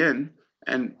started the inn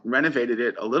and renovated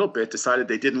it a little bit decided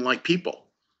they didn't like people.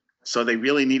 So they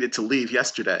really needed to leave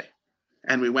yesterday.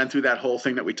 And we went through that whole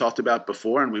thing that we talked about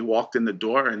before, and we walked in the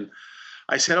door and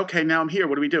I said, okay, now I'm here.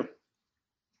 What do we do?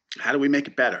 How do we make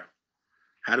it better?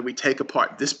 How do we take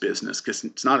apart this business? Because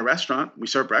it's not a restaurant. We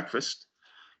serve breakfast.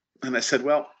 And I said,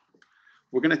 well,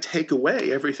 we're going to take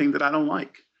away everything that I don't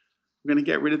like. We're going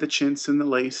to get rid of the chintz and the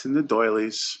lace and the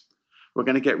doilies. We're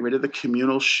going to get rid of the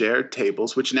communal shared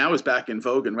tables, which now is back in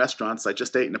vogue in restaurants. I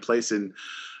just ate in a place in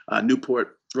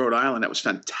Newport, Rhode Island. That was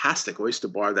fantastic oyster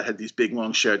bar that had these big,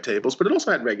 long shared tables, but it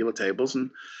also had regular tables.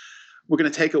 And we're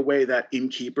going to take away that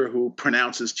innkeeper who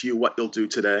pronounces to you what you'll do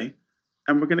today.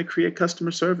 And we're going to create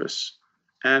customer service.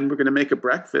 And we're going to make a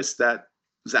breakfast that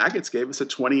Zaggett's gave us a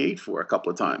 28 for a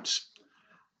couple of times.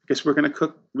 Because we're going to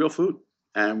cook real food.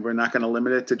 And we're not going to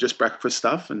limit it to just breakfast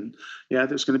stuff. And yeah,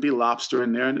 there's going to be lobster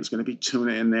in there, and there's going to be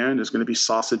tuna in there, and there's going to be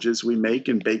sausages we make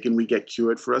and bacon we get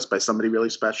cured for us by somebody really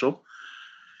special.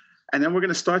 And then we're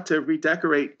going to start to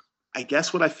redecorate. I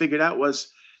guess what I figured out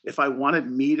was if I wanted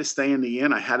me to stay in the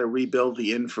inn, I had to rebuild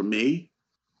the inn for me.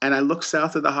 And I looked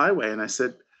south of the highway and I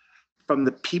said, from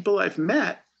the people I've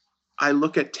met, I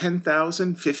look at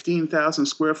 10,000, 15,000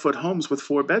 square foot homes with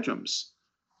 4 bedrooms.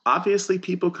 Obviously,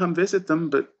 people come visit them,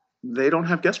 but they don't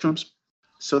have guest rooms.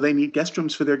 So they need guest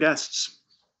rooms for their guests.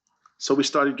 So we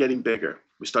started getting bigger.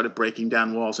 We started breaking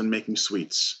down walls and making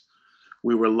suites.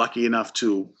 We were lucky enough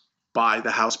to buy the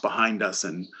house behind us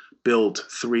and build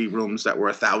 3 rooms that were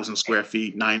 1,000 square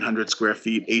feet, 900 square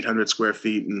feet, 800 square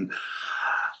feet. And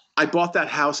I bought that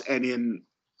house and in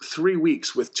 3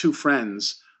 weeks with 2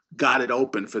 friends got it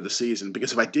open for the season.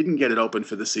 Because if I didn't get it open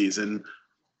for the season,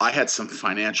 I had some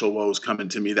financial woes coming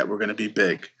to me that were going to be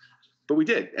big. But we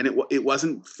did. And it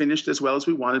wasn't finished as well as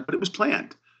we wanted, but it was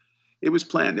planned. It was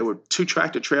planned. There were 2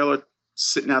 tractor trailers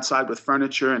sitting outside with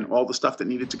furniture and all the stuff that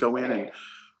needed to go in. And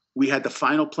we had the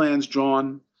final plans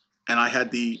drawn, and I had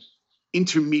the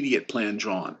intermediate plan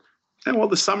drawn. And well,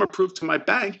 the summer proved to my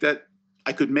bank that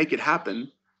I could make it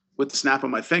happen with the snap of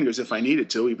my fingers if I needed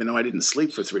to, even though I didn't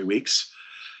sleep for 3 weeks.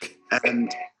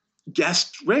 And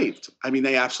guests raved. I mean,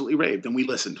 they absolutely raved. And we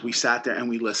listened. We sat there and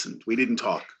we listened. We didn't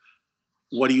talk.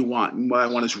 What do you want? And what I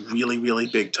want is really, really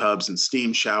big tubs and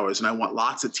steam showers. And I want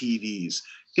lots of TVs.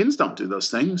 Inns don't do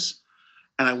those things.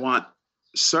 And I want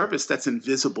service that's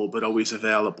invisible but always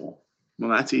available.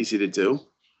 Well, that's easy to do.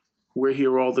 We're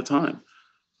here all the time.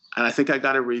 And I think I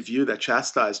got a review that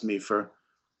chastised me for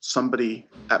somebody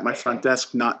at my front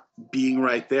desk not being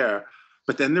right there.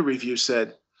 But then the review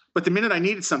said, but the minute I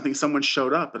needed something, someone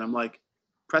showed up. And I'm like,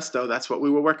 presto, that's what we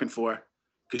were working for.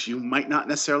 Because you might not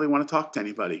necessarily want to talk to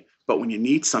anybody. But when you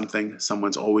need something,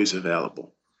 someone's always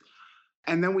available.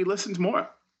 And then we listened more.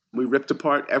 We ripped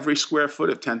apart every square foot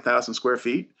of 10,000 square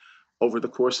feet over the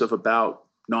course of about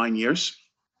 9 years.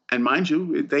 And mind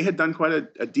you, they had done quite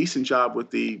a decent job with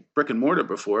the brick and mortar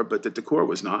before, but the decor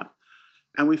was not.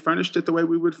 And we furnished it the way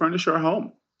we would furnish our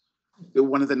home.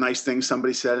 One of the nice things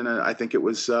somebody said, and I think it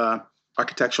was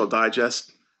Architectural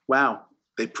Digest, wow,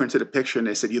 they printed a picture and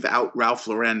they said, you've out Ralph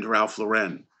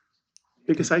Lauren.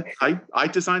 Because I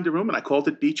designed a room and I called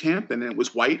it Beach Hampton, and it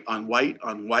was white on white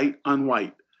on white on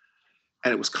white.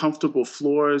 And it was comfortable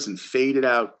floors and faded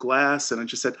out glass. And I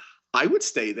just said, I would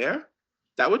stay there.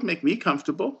 That would make me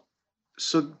comfortable.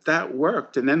 So that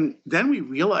worked. And then we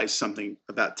realized something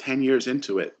about 10 years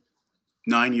into it,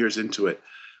 9 years into it.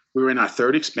 We were in our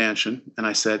third expansion, and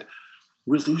I said,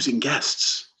 we're losing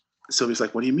guests. So he's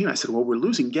like, what do you mean? I said, well, we're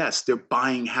losing guests. They're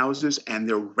buying houses and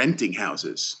they're renting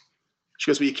houses. She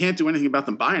goes, well, you can't do anything about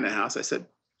them buying a house. I said,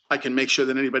 I can make sure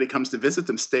that anybody comes to visit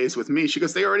them stays with me. She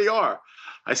goes, they already are.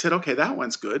 I said, okay, that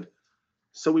one's good.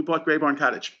 So we bought Gray Barn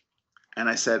Cottage. And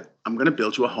I said, I'm going to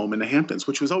build you a home in the Hamptons,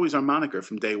 which was always our moniker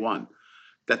from day one,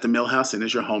 that the Mill House Inn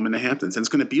is your home in the Hamptons. And it's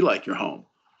going to be like your home.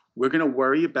 We're going to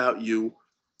worry about you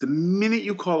the minute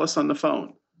you call us on the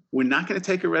phone. We're not going to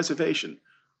take a reservation.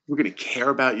 We're going to care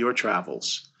about your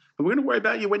travels. And we're going to worry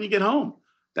about you when you get home,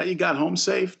 that you got home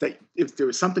safe, that if there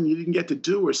was something you didn't get to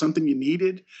do or something you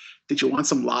needed, did you want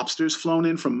some lobsters flown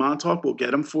in from Montauk? We'll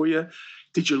get them for you.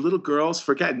 Did your little girls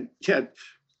forget? Yeah,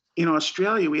 in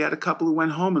Australia, we had a couple who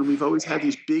went home, and we've always had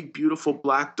these big, beautiful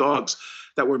black dogs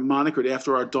that were monikered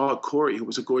after our dog, Corey, who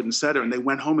was a Gordon Setter. And they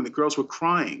went home, and the girls were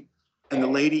crying. And the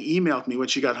lady emailed me when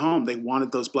she got home. They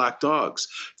wanted those black dogs.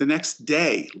 The next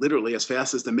day, literally as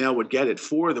fast as the mail would get it,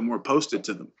 4 of them were posted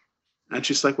to them. And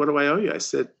she's like, what do I owe you? I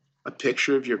said, a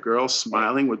picture of your girl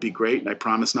smiling would be great. And I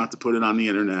promise not to put it on the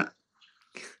internet.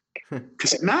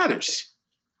 Because it matters.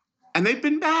 And they've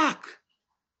been back.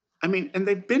 And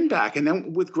they've been back. And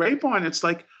then with Gray Barn, it's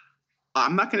like,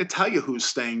 I'm not going to tell you who's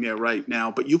staying there right now,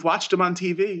 but you've watched them on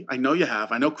TV. I know you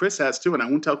have. I know Chris has too. And I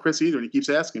won't tell Chris either. And he keeps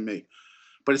asking me.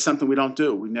 But it's something we don't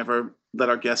do. We never let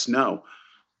our guests know.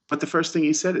 But the first thing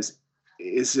he said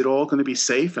is it all going to be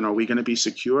safe and are we going to be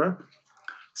secure?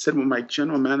 I said, well, my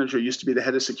general manager used to be the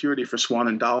head of security for Swan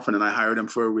and Dolphin, and I hired him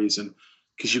for a reason,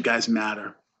 because you guys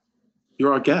matter.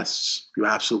 You're our guests. You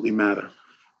absolutely matter.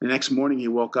 The next morning he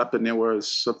woke up and there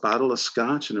was a bottle of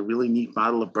scotch and a really neat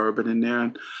bottle of bourbon in there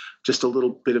and just a little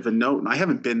bit of a note. And I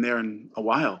haven't been there in a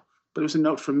while, but it was a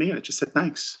note from me, and it just said,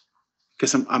 thanks,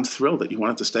 because I'm thrilled that you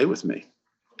wanted to stay with me.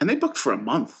 And they booked for a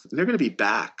month, and they're going to be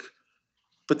back.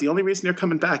 But the only reason they're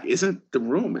coming back isn't the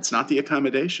room. It's not the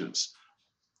accommodations.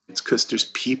 It's because there's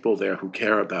people there who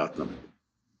care about them.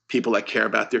 People that care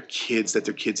about their kids, that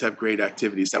their kids have great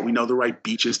activities, that we know the right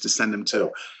beaches to send them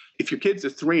to. If your kids are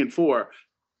 3 and 4,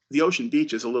 the ocean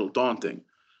beach is a little daunting.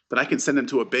 But I can send them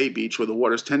to a bay beach where the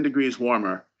water's 10 degrees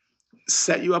warmer,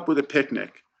 set you up with a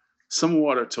picnic, some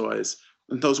water toys,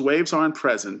 and those waves aren't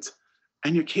present.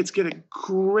 And your kids get a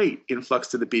great influx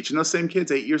to the beach. And those same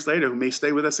kids 8 years later who may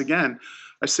stay with us again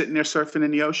are sitting there surfing in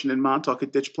the ocean in Montauk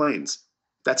at Ditch Plains.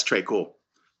 That's très cool.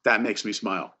 That makes me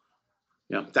smile.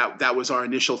 That was our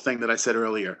initial thing that I said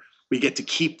earlier. We get to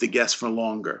keep the guests for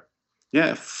longer.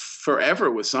 Yeah,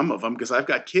 forever with some of them, because I've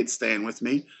got kids staying with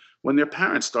me when their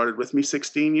parents started with me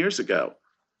 16 years ago.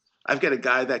 I've got a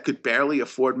guy that could barely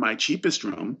afford my cheapest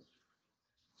room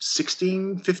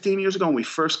 15 years ago when we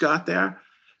first got there.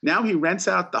 Now he rents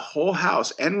out the whole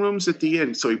house and rooms at the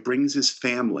inn, so he brings his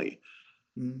family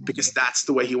because that's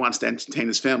the way he wants to entertain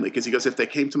his family. Because he goes, if they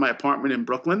came to my apartment in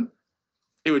Brooklyn,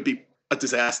 it would be a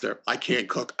disaster. I can't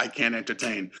cook. I can't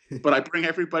entertain. But I bring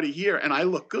everybody here and I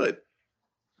look good.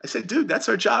 I said, dude, that's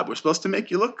our job. We're supposed to make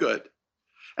you look good.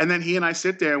 And then he and I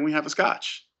sit there and we have a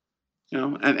scotch,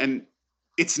 and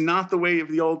it's not the way of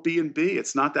the old B&B.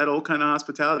 It's not that old kind of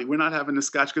hospitality. We're not having the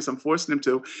scotch because I'm forcing him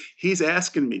to. He's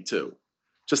asking me to.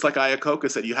 Just like Iacocca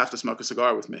said, you have to smoke a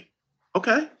cigar with me.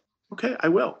 Okay, I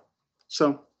will.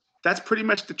 So that's pretty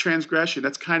much the transgression.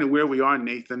 That's kind of where we are,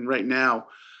 Nathan, right now.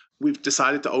 We've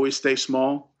decided to always stay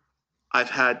small. I've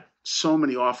had so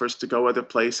many offers to go other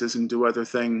places and do other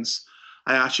things.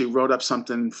 I actually wrote up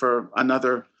something for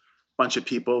another bunch of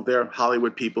people. They're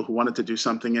Hollywood people who wanted to do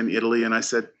something in Italy. And I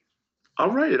said,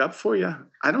 I'll write it up for you.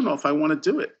 I don't know if I want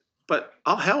to do it, but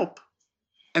I'll help.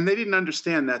 And they didn't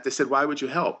understand that. They said, why would you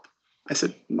help? I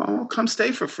said, well, come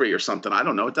stay for free or something. I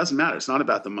don't know. It doesn't matter. It's not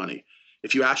about the money.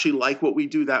 If you actually like what we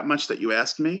do that much that you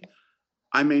asked me,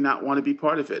 I may not want to be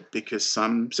part of it because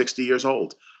I'm 60 years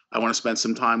old. I want to spend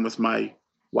some time with my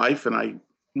wife and I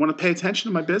want to pay attention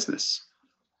to my business.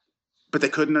 But they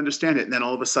couldn't understand it. And then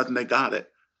all of a sudden they got it.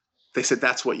 They said,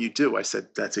 that's what you do. I said,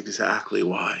 that's exactly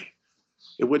why.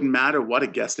 It wouldn't matter what a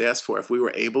guest asked for if we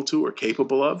were able to or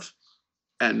capable of.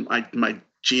 And my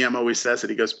GM always says it.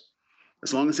 He goes,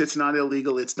 As long as it's not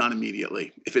illegal, it's done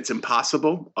immediately. If it's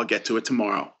impossible, I'll get to it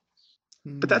tomorrow.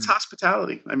 But that's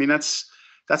hospitality. I mean, that's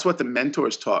what the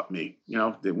mentors taught me. You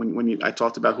know, I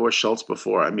talked about Horst Schultz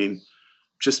before. I mean,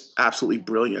 just absolutely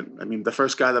brilliant. I mean, the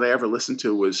first guy that I ever listened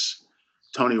to was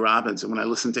Tony Robbins. And when I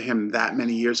listened to him that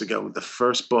many years ago, the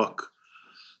first book,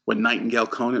 when Nightingale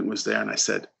Conant was there, and I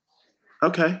said,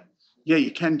 okay, yeah,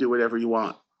 you can do whatever you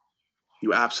want.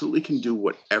 You absolutely can do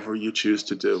whatever you choose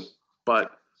to do.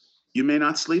 But you may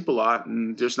not sleep a lot,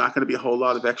 and there's not going to be a whole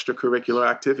lot of extracurricular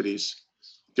activities.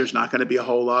 There's not going to be a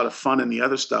whole lot of fun in the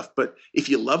other stuff. But if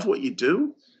you love what you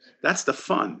do, that's the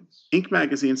fun. Inc.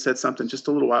 magazine said something just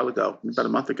a little while ago, about a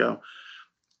month ago.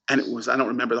 And it was, I don't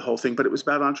remember the whole thing, but it was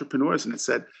about entrepreneurs. And it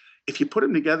said, if you put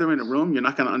them together in a room, you're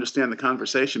not going to understand the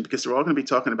conversation because they're all going to be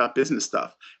talking about business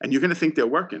stuff. And you're going to think they're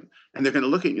working. And they're going to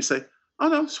look at you and say, oh,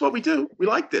 no, it's what we do. We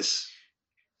like this.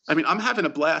 I mean, I'm having a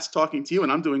blast talking to you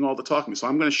and I'm doing all the talking. So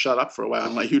I'm going to shut up for a while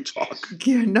and let you talk.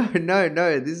 Yeah,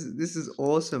 no. This is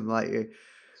awesome. Like,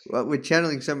 we're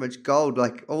channeling so much gold.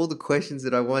 Like, all the questions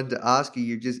that I wanted to ask you,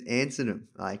 you just answered them.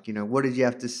 Like, you know, what did you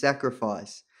have to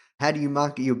sacrifice? How do you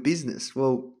market your business?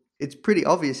 Well, it's pretty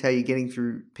obvious how you're getting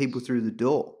people through the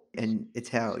door, and it's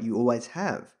how you always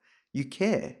have. You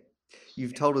care.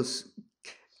 You've told us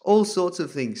all sorts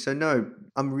of things. So no,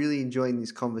 I'm really enjoying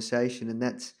this conversation, and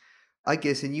that's, I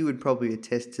guess, and you would probably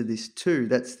attest to this too,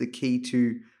 that's the key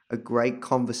to a great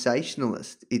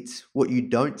conversationalist. It's what you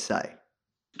don't say.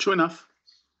 True enough.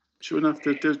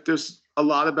 There's a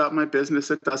lot about my business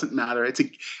that doesn't matter.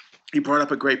 You brought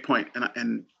up a great point,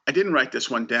 and I didn't write this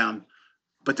one down,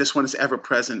 but this one is ever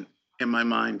present in my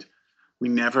mind. We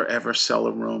never, ever sell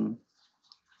a room.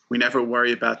 We never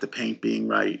worry about the paint being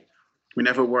right. We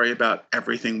never worry about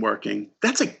everything working.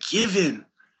 That's a given.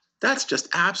 That's just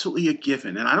absolutely a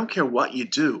given. And I don't care what you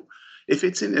do. If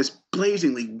it's in this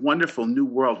blazingly wonderful new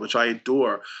world, which I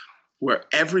adore, where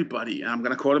everybody, and I'm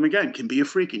going to quote him again, can be a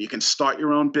freak and you can start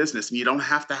your own business and you don't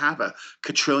have to have a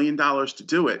quadrillion dollars to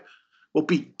do it. Well,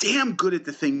 be damn good at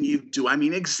the thing you do. I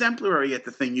mean, exemplary at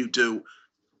the thing you do.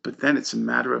 But then it's a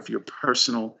matter of your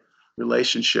personal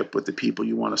relationship with the people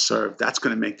you want to serve. That's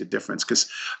going to make the difference because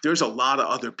there's a lot of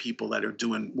other people that are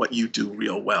doing what you do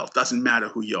real well. It doesn't matter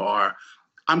who you are.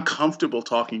 I'm comfortable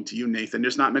talking to you, Nathan.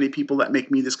 There's not many people that make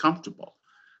me this comfortable.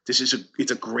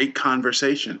 It's a great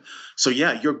conversation. So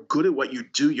yeah, you're good at what you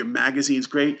do. Your magazine's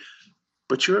great,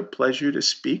 but you're a pleasure to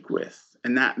speak with.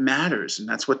 And that matters. And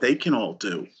that's what they can all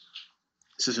do.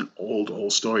 This is an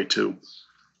old story too.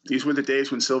 These were the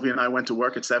days when Sylvia and I went to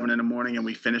work at 7 a.m. and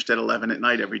we finished at 11 at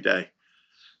night every day.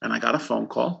 And I got a phone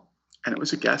call, and it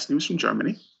was a guest. He was from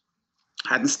Germany.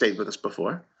 Hadn't stayed with us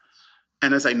before.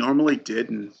 And as I normally did,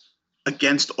 and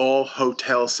against all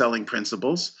hotel selling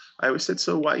principles, I always said,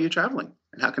 so why are you traveling?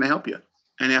 And how can I help you?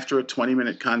 And after a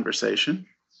 20-minute conversation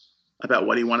about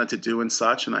what he wanted to do and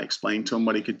such, and I explained to him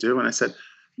what he could do, and I said,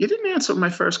 you didn't answer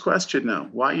my first question, no.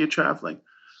 Why are you traveling?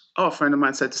 Oh, a friend of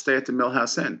mine said to stay at the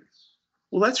Millhouse Inn.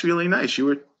 Well, that's really nice. You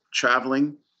were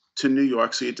traveling to New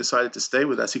York, so you decided to stay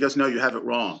with us. He goes, no, you have it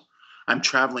wrong. I'm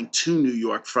traveling to New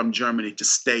York from Germany to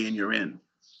stay in your inn.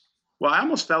 Well, I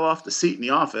almost fell off the seat in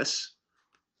the office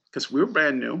because we were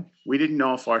brand new. We didn't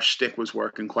know if our shtick was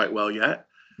working quite well yet.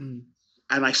 Mm.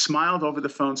 And I smiled over the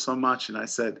phone so much, and I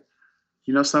said,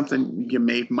 you know something? You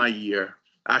made my year.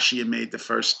 Actually, you made the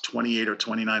first 28 or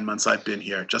 29 months I've been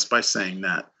here just by saying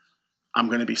that. I'm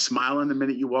going to be smiling the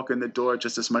minute you walk in the door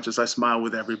just as much as I smile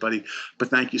with everybody. But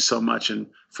thank you so much. And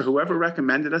for whoever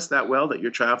recommended us that well, that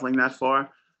you're traveling that far,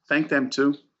 thank them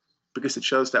too, because it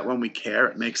shows that when we care,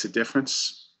 it makes a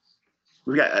difference.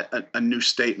 We've got a new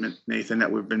statement, Nathan,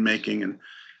 that we've been making. And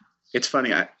it's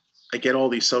funny. I get all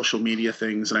these social media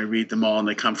things and I read them all, and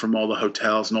they come from all the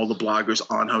hotels and all the bloggers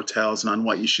on hotels and on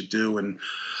what you should do. And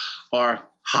our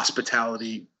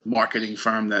hospitality marketing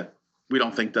firm that we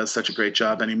don't think does such a great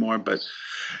job anymore, but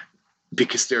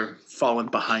because they're falling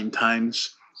behind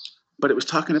times. But it was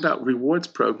talking about rewards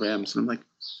programs. And I'm like,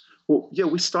 well, yeah,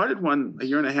 we started one a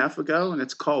year and a half ago, and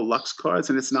it's called Lux Cards,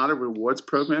 and it's not a rewards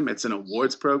program. It's an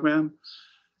awards program.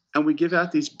 And we give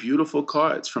out these beautiful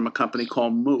cards from a company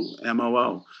called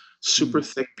M-O-O. Super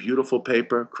thick, beautiful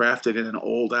paper, crafted in an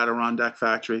old Adirondack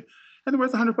factory, and they're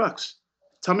worth $100.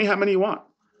 Tell me how many you want.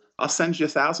 I'll send you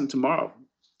 1,000 tomorrow.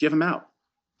 Give them out.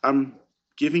 I'm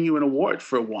giving you an award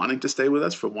for wanting to stay with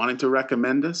us, for wanting to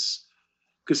recommend us,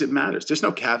 because it matters. There's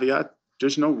no caveat.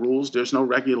 There's no rules. There's no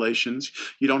regulations.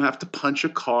 You don't have to punch a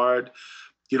card.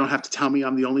 You don't have to tell me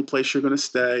I'm the only place you're going to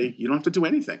stay. You don't have to do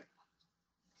anything.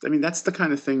 I mean, that's the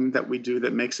kind of thing that we do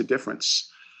that makes a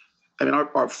difference. I mean,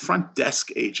 our front desk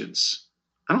agents,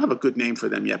 I don't have a good name for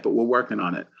them yet, but we're working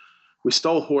on it. We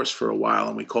stole horse for a while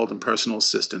and we called them personal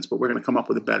assistants, but we're going to come up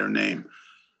with a better name.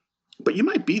 But you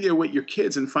might be there with your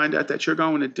kids and find out that you're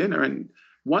going to dinner, and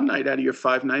one night out of your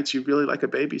 5 nights, you really like a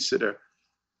babysitter.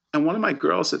 And one of my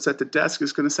girls that's at the desk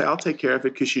is going to say, I'll take care of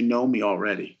it because you know me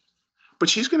already. But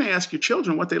she's going to ask your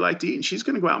children what they like to eat, and she's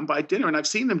going to go out and buy dinner. And I've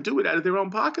seen them do it out of their own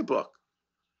pocketbook,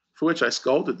 for which I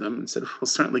scolded them and said, we'll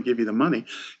certainly give you the money.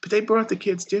 But they brought the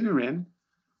kids dinner in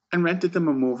and rented them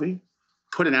a movie,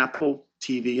 put an Apple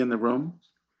TV in the room,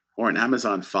 or an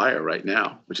Amazon Fire right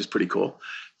now, which is pretty cool,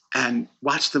 and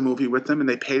watched the movie with them. And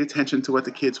they paid attention to what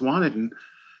the kids wanted. And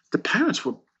the parents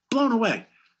were blown away.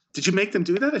 Did you make them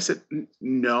do that? I said,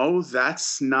 no,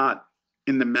 that's not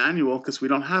in the manual because we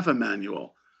don't have a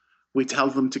manual. We tell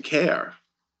them to care.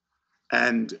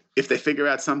 And if they figure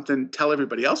out something, tell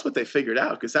everybody else what they figured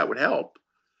out because that would help.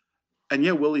 And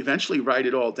yeah, we'll eventually write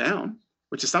it all down,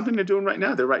 which is something they're doing right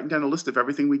now. They're writing down a list of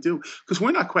everything we do because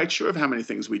we're not quite sure of how many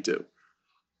things we do.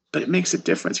 But it makes a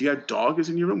difference. You have dogs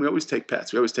in your room. We always take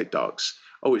pets. We always take dogs.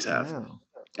 Always have. Wow.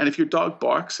 And if your dog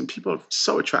barks, and people are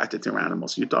so attracted to their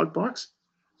animals, your dog barks,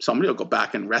 somebody will go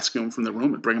back and rescue him from the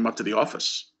room and bring him up to the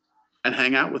office and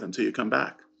hang out with him until you come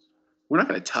back. We're not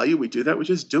going to tell you we do that. We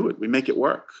just do it. We make it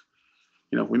work.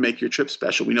 We make your trip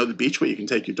special. We know the beach where you can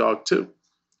take your dog too.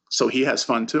 So he has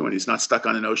fun too. And he's not stuck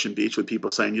on an ocean beach with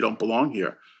people saying you don't belong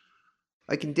here.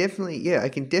 I can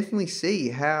definitely see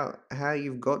how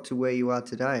you've got to where you are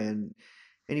today. And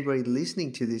anybody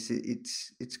listening to this,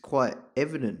 it's quite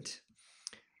evident.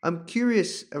 I'm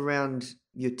curious around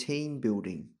your team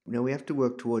building. Now we have to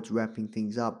work towards wrapping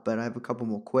things up, but I have a couple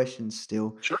more questions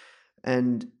still. Sure.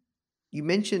 And you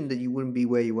mentioned that you wouldn't be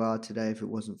where you are today if it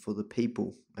wasn't for the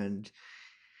people, and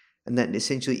that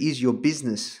essentially is your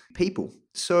business, people.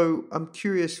 So I'm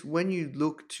curious, when you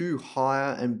look to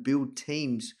hire and build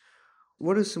teams,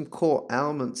 what are some core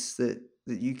elements that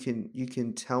you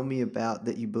can tell me about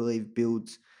that you believe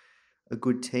builds a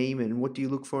good team, and what do you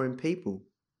look for in people?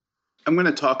 I'm going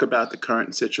to talk about the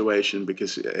current situation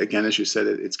because, again, as you said,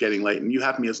 it's getting late. And you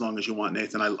have me as long as you want,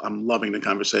 Nathan. I'm loving the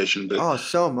conversation. But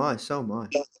so am I.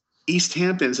 East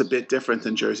Hampton is a bit different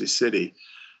than Jersey City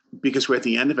because we're at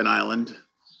the end of an island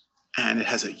and it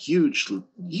has a huge,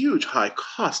 huge high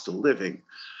cost of living.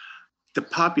 The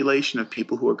population of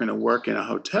people who are going to work in a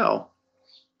hotel,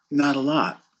 not a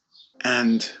lot.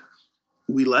 And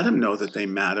we let them know that they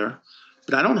matter.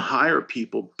 But I don't hire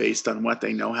people based on what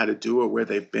they know how to do or where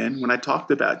they've been. When I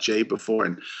talked about Jay before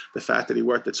and the fact that he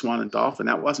worked at Swan and Dolphin,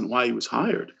 that wasn't why he was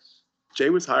hired. Jay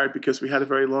was hired because we had a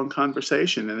very long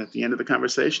conversation. And at the end of the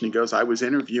conversation, he goes, I was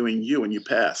interviewing you and you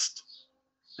passed.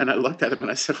 And I looked at him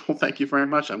and I said, well, thank you very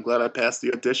much. I'm glad I passed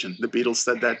the audition. The Beatles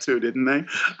said that too, didn't they?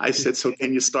 I said, so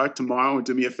can you start tomorrow and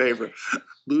do me a favor?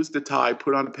 Lose the tie,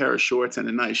 put on a pair of shorts and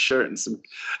a nice shirt and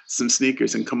some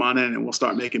sneakers and come on in and we'll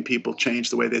start making people change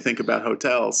the way they think about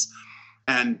hotels.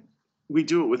 And we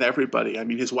do it with everybody. I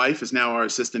mean, his wife is now our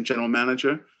assistant general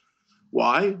manager.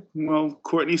 Why? Well,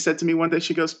 Courtney said to me one day,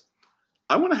 she goes,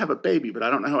 I want to have a baby, but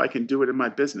I don't know how I can do it in my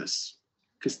business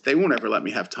because they won't ever let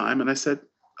me have time. And I said,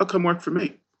 oh, come work for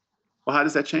me. Well, how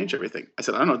does that change everything? I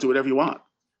said, I don't know, do whatever you want.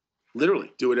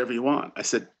 Literally, do whatever you want. I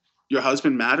said, your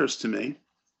husband matters to me.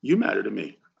 You matter to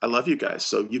me. I love you guys.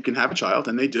 So you can have a child,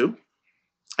 and they do.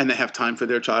 And they have time for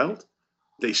their child.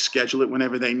 They schedule it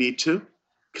whenever they need to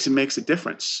because it makes a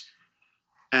difference.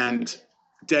 And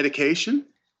dedication,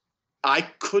 I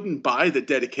couldn't buy the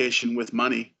dedication with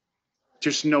money.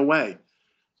 There's no way.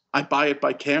 I buy it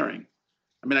by caring.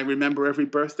 I mean, I remember every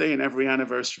birthday and every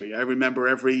anniversary. I remember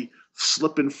every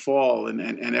slip and fall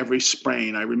and every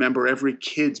sprain. I remember every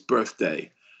kid's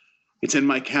birthday. It's in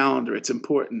my calendar. It's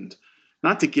important.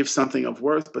 Not to give something of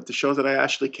worth, but to show that I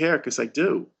actually care because I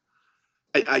do.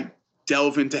 I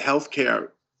delve into healthcare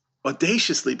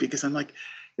audaciously because I'm like,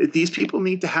 these people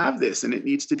need to have this and it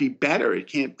needs to be better.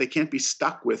 They can't be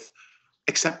stuck with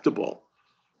acceptable.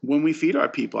 When we feed our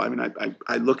people, I mean,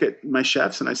 I look at my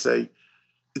chefs and I say,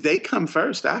 they come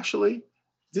first, actually.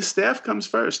 The staff comes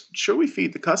first. Sure, we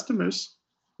feed the customers.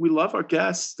 We love our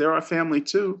guests. They're our family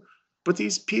too. But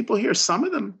these people here, some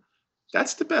of them,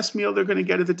 that's the best meal they're going to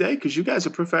get of the day because you guys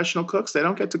are professional cooks. They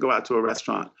don't get to go out to a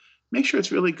restaurant. Make sure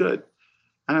it's really good.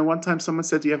 And one time someone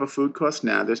said, do you have a food cost?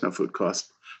 Nah, there's no food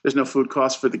cost. There's no food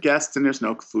cost for the guests and there's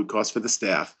no food cost for the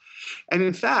staff. And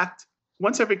in fact,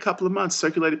 once every couple of months,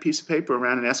 circulate a piece of paper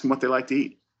around and ask them what they like to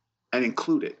eat and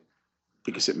include it.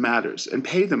 Because it matters, and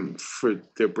pay them for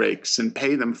their breaks and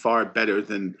pay them far better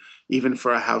than even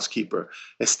for a housekeeper.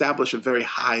 Establish a very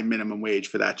high minimum wage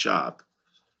for that job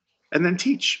and then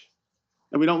teach.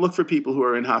 And we don't look for people who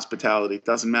are in hospitality. It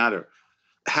doesn't matter.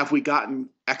 Have we gotten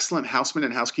excellent housemen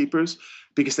and housekeepers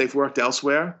because they've worked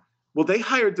elsewhere? Well, they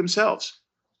hired themselves.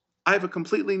 I have a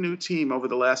completely new team over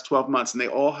the last 12 months, and they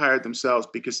all hired themselves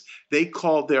because they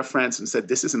called their friends and said,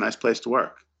 this is a nice place to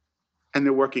work. And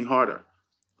they're working harder.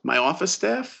 My office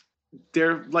staff,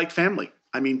 they're like family.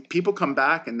 I mean, people come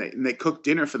back and they cook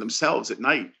dinner for themselves at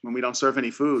night when we don't serve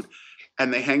any food.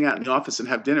 And they hang out in the office and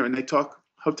have dinner and they talk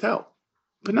hotel.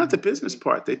 But not the business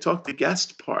part. They talk the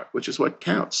guest part, which is what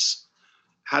counts.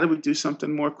 How do we do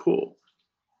something more cool?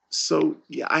 So,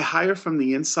 yeah, I hire from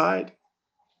the inside.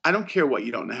 I don't care what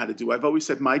you don't know how to do. I've always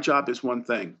said my job is one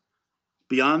thing.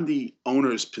 Beyond the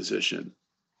owner's position,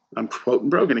 I'm quoting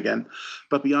Brogan again,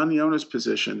 but beyond the owner's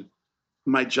position,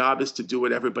 my job is to do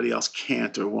what everybody else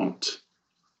can't or won't.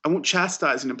 I won't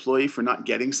chastise an employee for not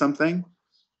getting something,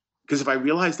 because if I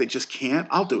realize they just can't,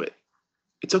 I'll do it.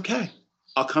 It's okay.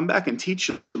 I'll come back and teach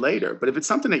you later. But if it's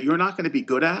something that you're not going to be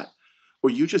good at, or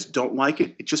you just don't like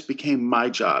it, it just became my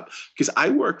job. Because I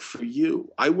work for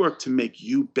you. I work to make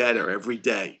you better every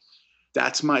day.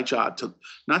 That's my job, to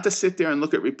not to sit there and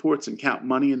look at reports and count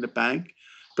money in the bank,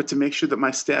 but to make sure that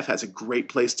my staff has a great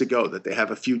place to go, that they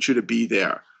have a future to be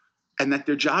there, and that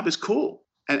their job is cool,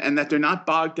 and that they're not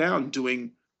bogged down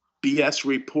doing BS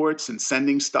reports and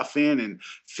sending stuff in and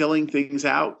filling things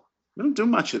out. We don't do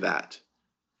much of that.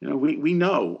 You know, we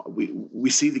know, we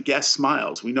see the guest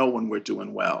smiles. We know when we're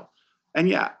doing well. And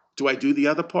yeah, do I do the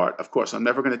other part? Of course, I'm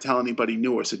never going to tell anybody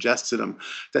new or suggest to them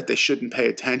that they shouldn't pay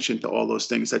attention to all those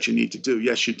things that you need to do.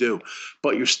 Yes, you do.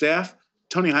 But your staff,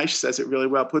 Tony Heisch says it really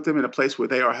well, put them in a place where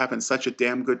they are having such a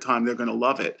damn good time, they're going to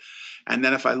love it. And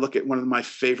then if I look at one of my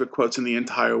favorite quotes in the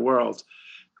entire world,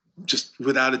 just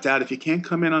without a doubt, if you can't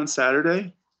come in on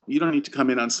Saturday, you don't need to come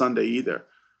in on Sunday either.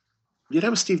 Yeah,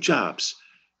 that was Steve Jobs.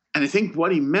 And I think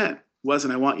what he meant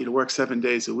wasn't, I want you to work 7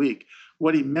 days a week.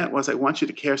 What he meant was, I want you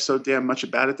to care so damn much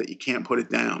about it that you can't put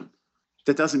it down.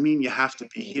 That doesn't mean you have to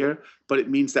be here, but it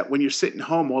means that when you're sitting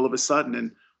home all of a sudden,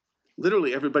 and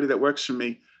literally everybody that works for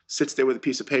me sits there with a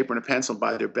piece of paper and a pencil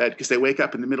by their bed because they wake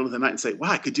up in the middle of the night and say, wow,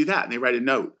 I could do that. And they write a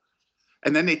note.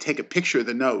 And then they take a picture of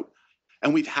the note.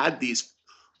 And we've had these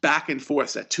back and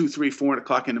forth at 2, 3, 4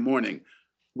 o'clock in the morning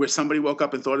where somebody woke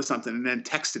up and thought of something and then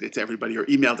texted it to everybody or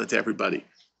emailed it to everybody.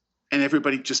 And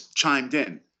everybody just chimed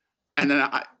in. And then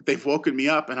they've woken me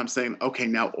up and I'm saying, okay,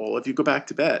 now all of you go back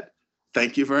to bed.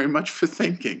 Thank you very much for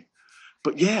thinking.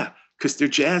 But yeah, because they're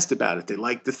jazzed about it. They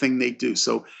like the thing they do.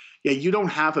 So yeah, you don't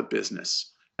have a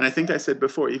business. And I think I said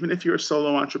before, even if you're a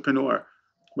solo entrepreneur,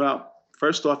 well,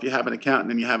 first off, you have an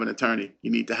accountant and you have an attorney.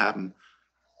 You need to have them.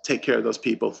 Take care of those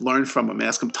people. Learn from them.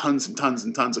 Ask them tons and tons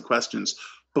and tons of questions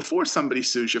before somebody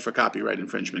sues you for copyright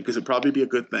infringement, because it'd probably be a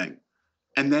good thing.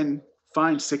 And then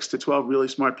find 6 to 12 really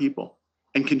smart people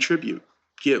and contribute,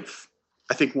 give.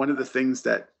 I think one of the things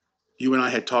that you and I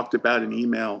had talked about in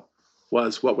email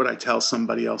was, what would I tell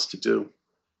somebody else to do?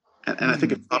 And I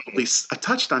think I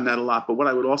touched on that a lot, but what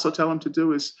I would also tell them to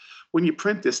do is, when you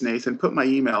print this, Nathan, put my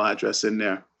email address in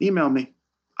there. Email me.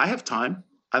 I have time.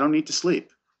 I don't need to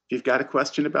sleep. If you've got a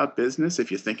question about business,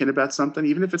 if you're thinking about something,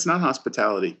 even if it's not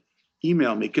hospitality,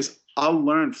 email me, because I'll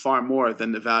learn far more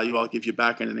than the value I'll give you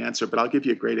back in an answer, but I'll give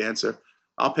you a great answer.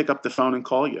 I'll pick up the phone and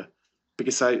call you,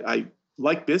 because I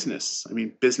like business. I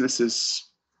mean, business is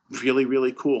really,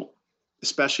 really cool,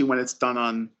 especially when it's done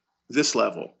on this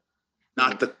level,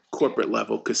 not the corporate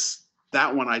level, because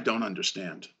that one I don't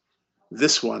understand.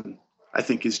 This one I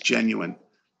think is genuine.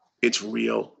 It's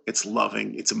real. It's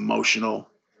loving. It's emotional.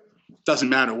 Doesn't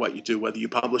matter what you do, whether you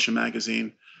publish a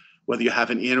magazine, whether you have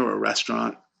an inn or a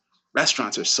restaurant.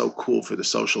 Restaurants are so cool for the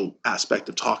social aspect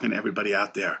of talking to everybody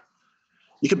out there.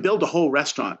 You can build a whole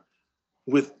restaurant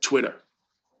with Twitter.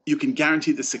 You can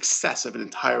guarantee the success of an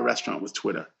entire restaurant with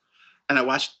Twitter. And I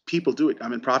watched people do it.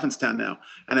 I'm in Provincetown now.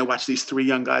 And I watched these 3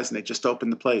 young guys, and they just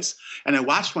opened the place. And I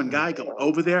watched one guy go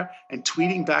over there and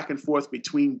tweeting back and forth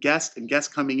between guests and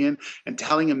guests coming in and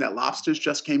telling him that lobsters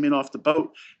just came in off the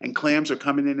boat and clams are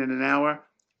coming in an hour.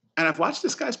 And I've watched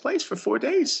this guy's place for 4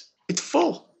 days. It's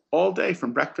full all day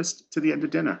from breakfast to the end of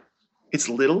dinner. It's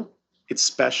little, it's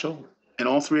special. And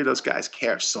all 3 of those guys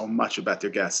care so much about their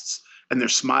guests. And their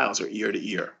smiles are ear to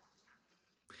ear.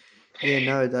 Yeah,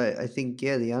 no, I think,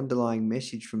 the underlying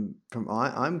message from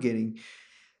I'm getting,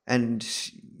 and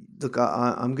look,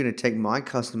 I'm going to take my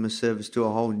customer service to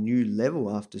a whole new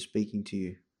level after speaking to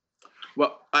you.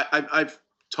 Well, I've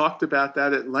talked about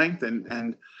that at length,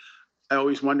 and I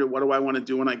always wonder, what do I want to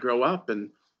do when I grow up? And,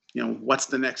 what's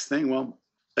the next thing? Well,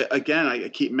 again, I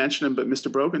keep mentioning, but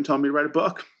Mr. Brogan told me to write a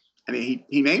book, and he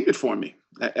named it for me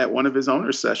at one of his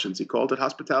owner's sessions. He called it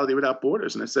Hospitality Without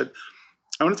Borders. And I said,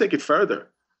 I want to take it further.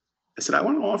 I said, I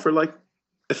want to offer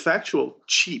effectual,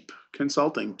 cheap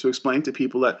consulting to explain to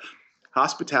people that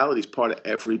hospitality is part of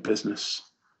every business.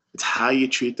 It's how you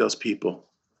treat those people.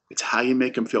 It's how you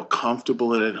make them feel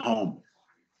comfortable and at home.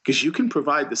 Because you can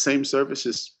provide the same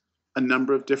services a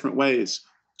number of different ways.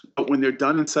 But when they're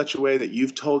done in such a way that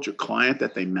you've told your client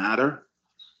that they matter,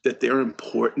 that they're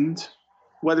important,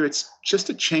 whether it's just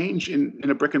a change in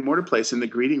a brick and mortar place in the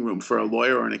greeting room for a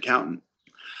lawyer or an accountant.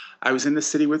 I was in the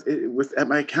city at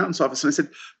my accountant's office, and I said,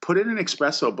 put in an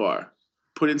espresso bar,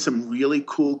 put in some really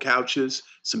cool couches,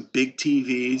 some big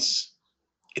TVs.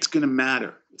 It's going to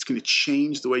matter. It's going to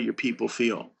change the way your people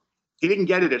feel. He didn't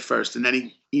get it at first, and then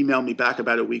he emailed me back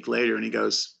about a week later, and he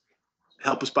goes,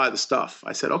 help us buy the stuff.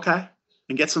 I said, okay.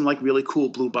 And get some like really cool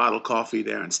blue bottle coffee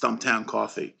there and Stumptown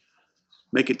coffee.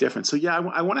 Make it different. So yeah,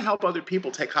 I want to help other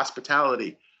people take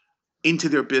hospitality into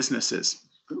their businesses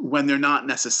when they're not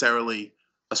necessarily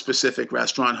a specific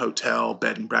restaurant, hotel,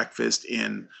 bed and breakfast,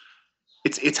 inn.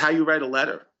 It's how you write a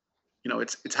letter.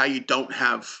 It's how you don't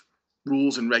have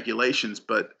rules and regulations,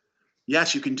 but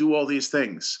yes, you can do all these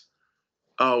things.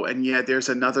 Oh, and yeah, there's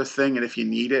another thing. And if you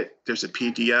need it, there's a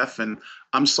PDF, and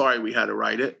I'm sorry we had to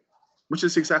write it, which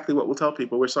is exactly what we'll tell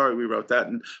people. We're sorry we wrote that.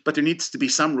 But there needs to be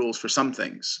some rules for some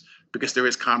things because there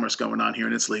is commerce going on here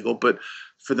and it's legal. But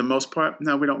for the most part,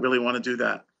 no, we don't really want to do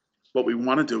that. What we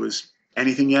want to do is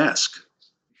anything you ask.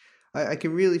 I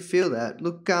can really feel that.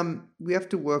 Look, we have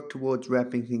to work towards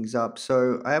wrapping things up.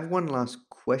 So I have one last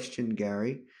question,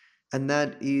 Gary, and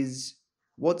that is,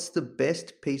 what's the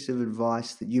best piece of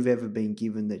advice that you've ever been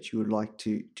given that you would like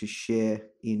to share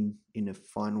in a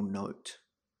final note?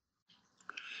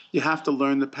 You have to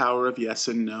learn the power of yes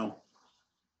and no.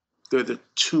 They're the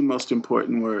two most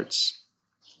important words,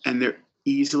 and they're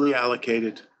easily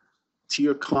allocated. To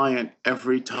your client,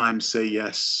 every time say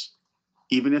yes.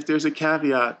 Even if there's a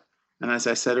caveat, and as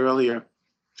I said earlier,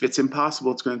 if it's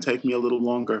impossible, it's going to take me a little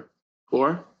longer.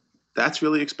 Or that's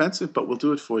really expensive, but we'll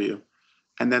do it for you.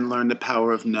 And then learn the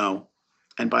power of no.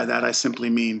 And by that, I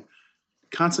simply mean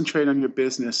concentrate on your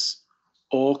business.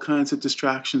 All kinds of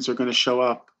distractions are going to show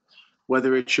up,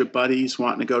 whether it's your buddies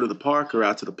wanting to go to the park or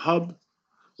out to the pub,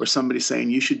 or somebody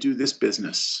saying you should do this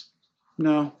business.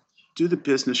 No, do the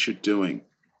business you're doing.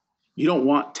 You don't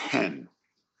want 10.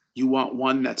 You want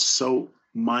one that's so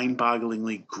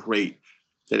mind-bogglingly great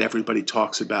that everybody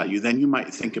talks about you. Then you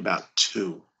might think about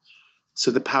 2.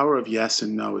 So the power of yes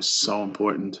and no is so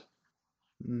important.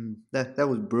 That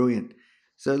was brilliant.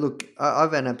 So look,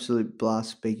 I've had an absolute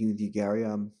blast speaking with you, Gary.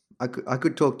 I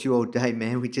could talk to you all day,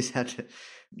 man. We just had to,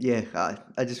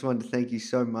 I just wanted to thank you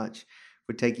so much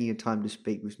for taking your time to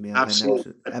speak with me.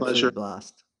 Absolutely, my pleasure. Absolute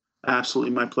blast.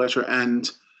 Absolutely, my pleasure. And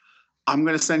I'm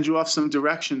going to send you off some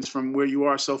directions from where you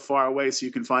are so far away, so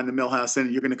you can find the Millhouse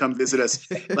Inn. You're going to come visit us.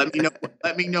 Let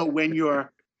me know when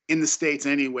you're in the States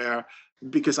anywhere,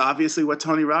 because obviously what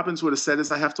Tony Robbins would have said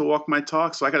is I have to walk my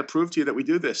talk. So I got to prove to you that we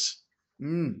do this.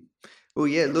 Well,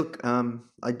 yeah, look,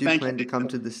 I do plan to come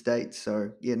to the States.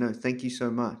 So yeah, no, thank you so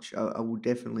much. I will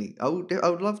definitely, I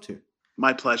would love to.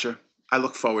 My pleasure. I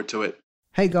look forward to it.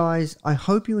 Hey guys, I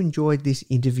hope you enjoyed this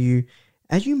interview.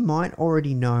 As you might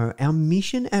already know, our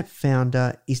mission at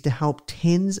Founder is to help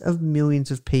tens of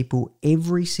millions of people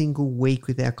every single week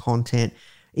with our content,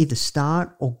 either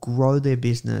start or grow their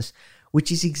business,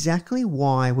 which is exactly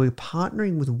why we're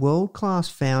partnering with world-class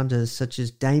founders such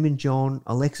as Damon John,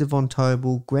 Alexa Von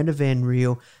Tobel, Greta Van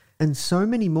Riel, and so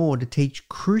many more to teach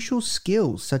crucial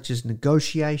skills such as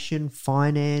negotiation,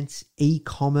 finance,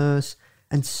 e-commerce,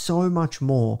 and so much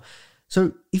more.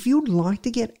 So if you'd like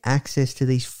to get access to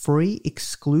these free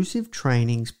exclusive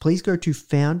trainings, please go to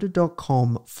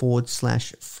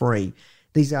founder.com/free.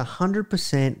 These are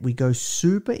 100%. We go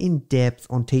super in depth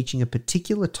on teaching a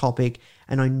particular topic,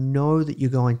 and I know that you're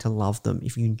going to love them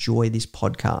if you enjoy this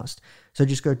podcast. So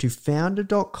just go to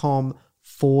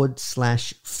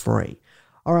founder.com/free.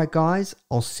 All right, guys,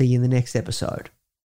 I'll see you in the next episode.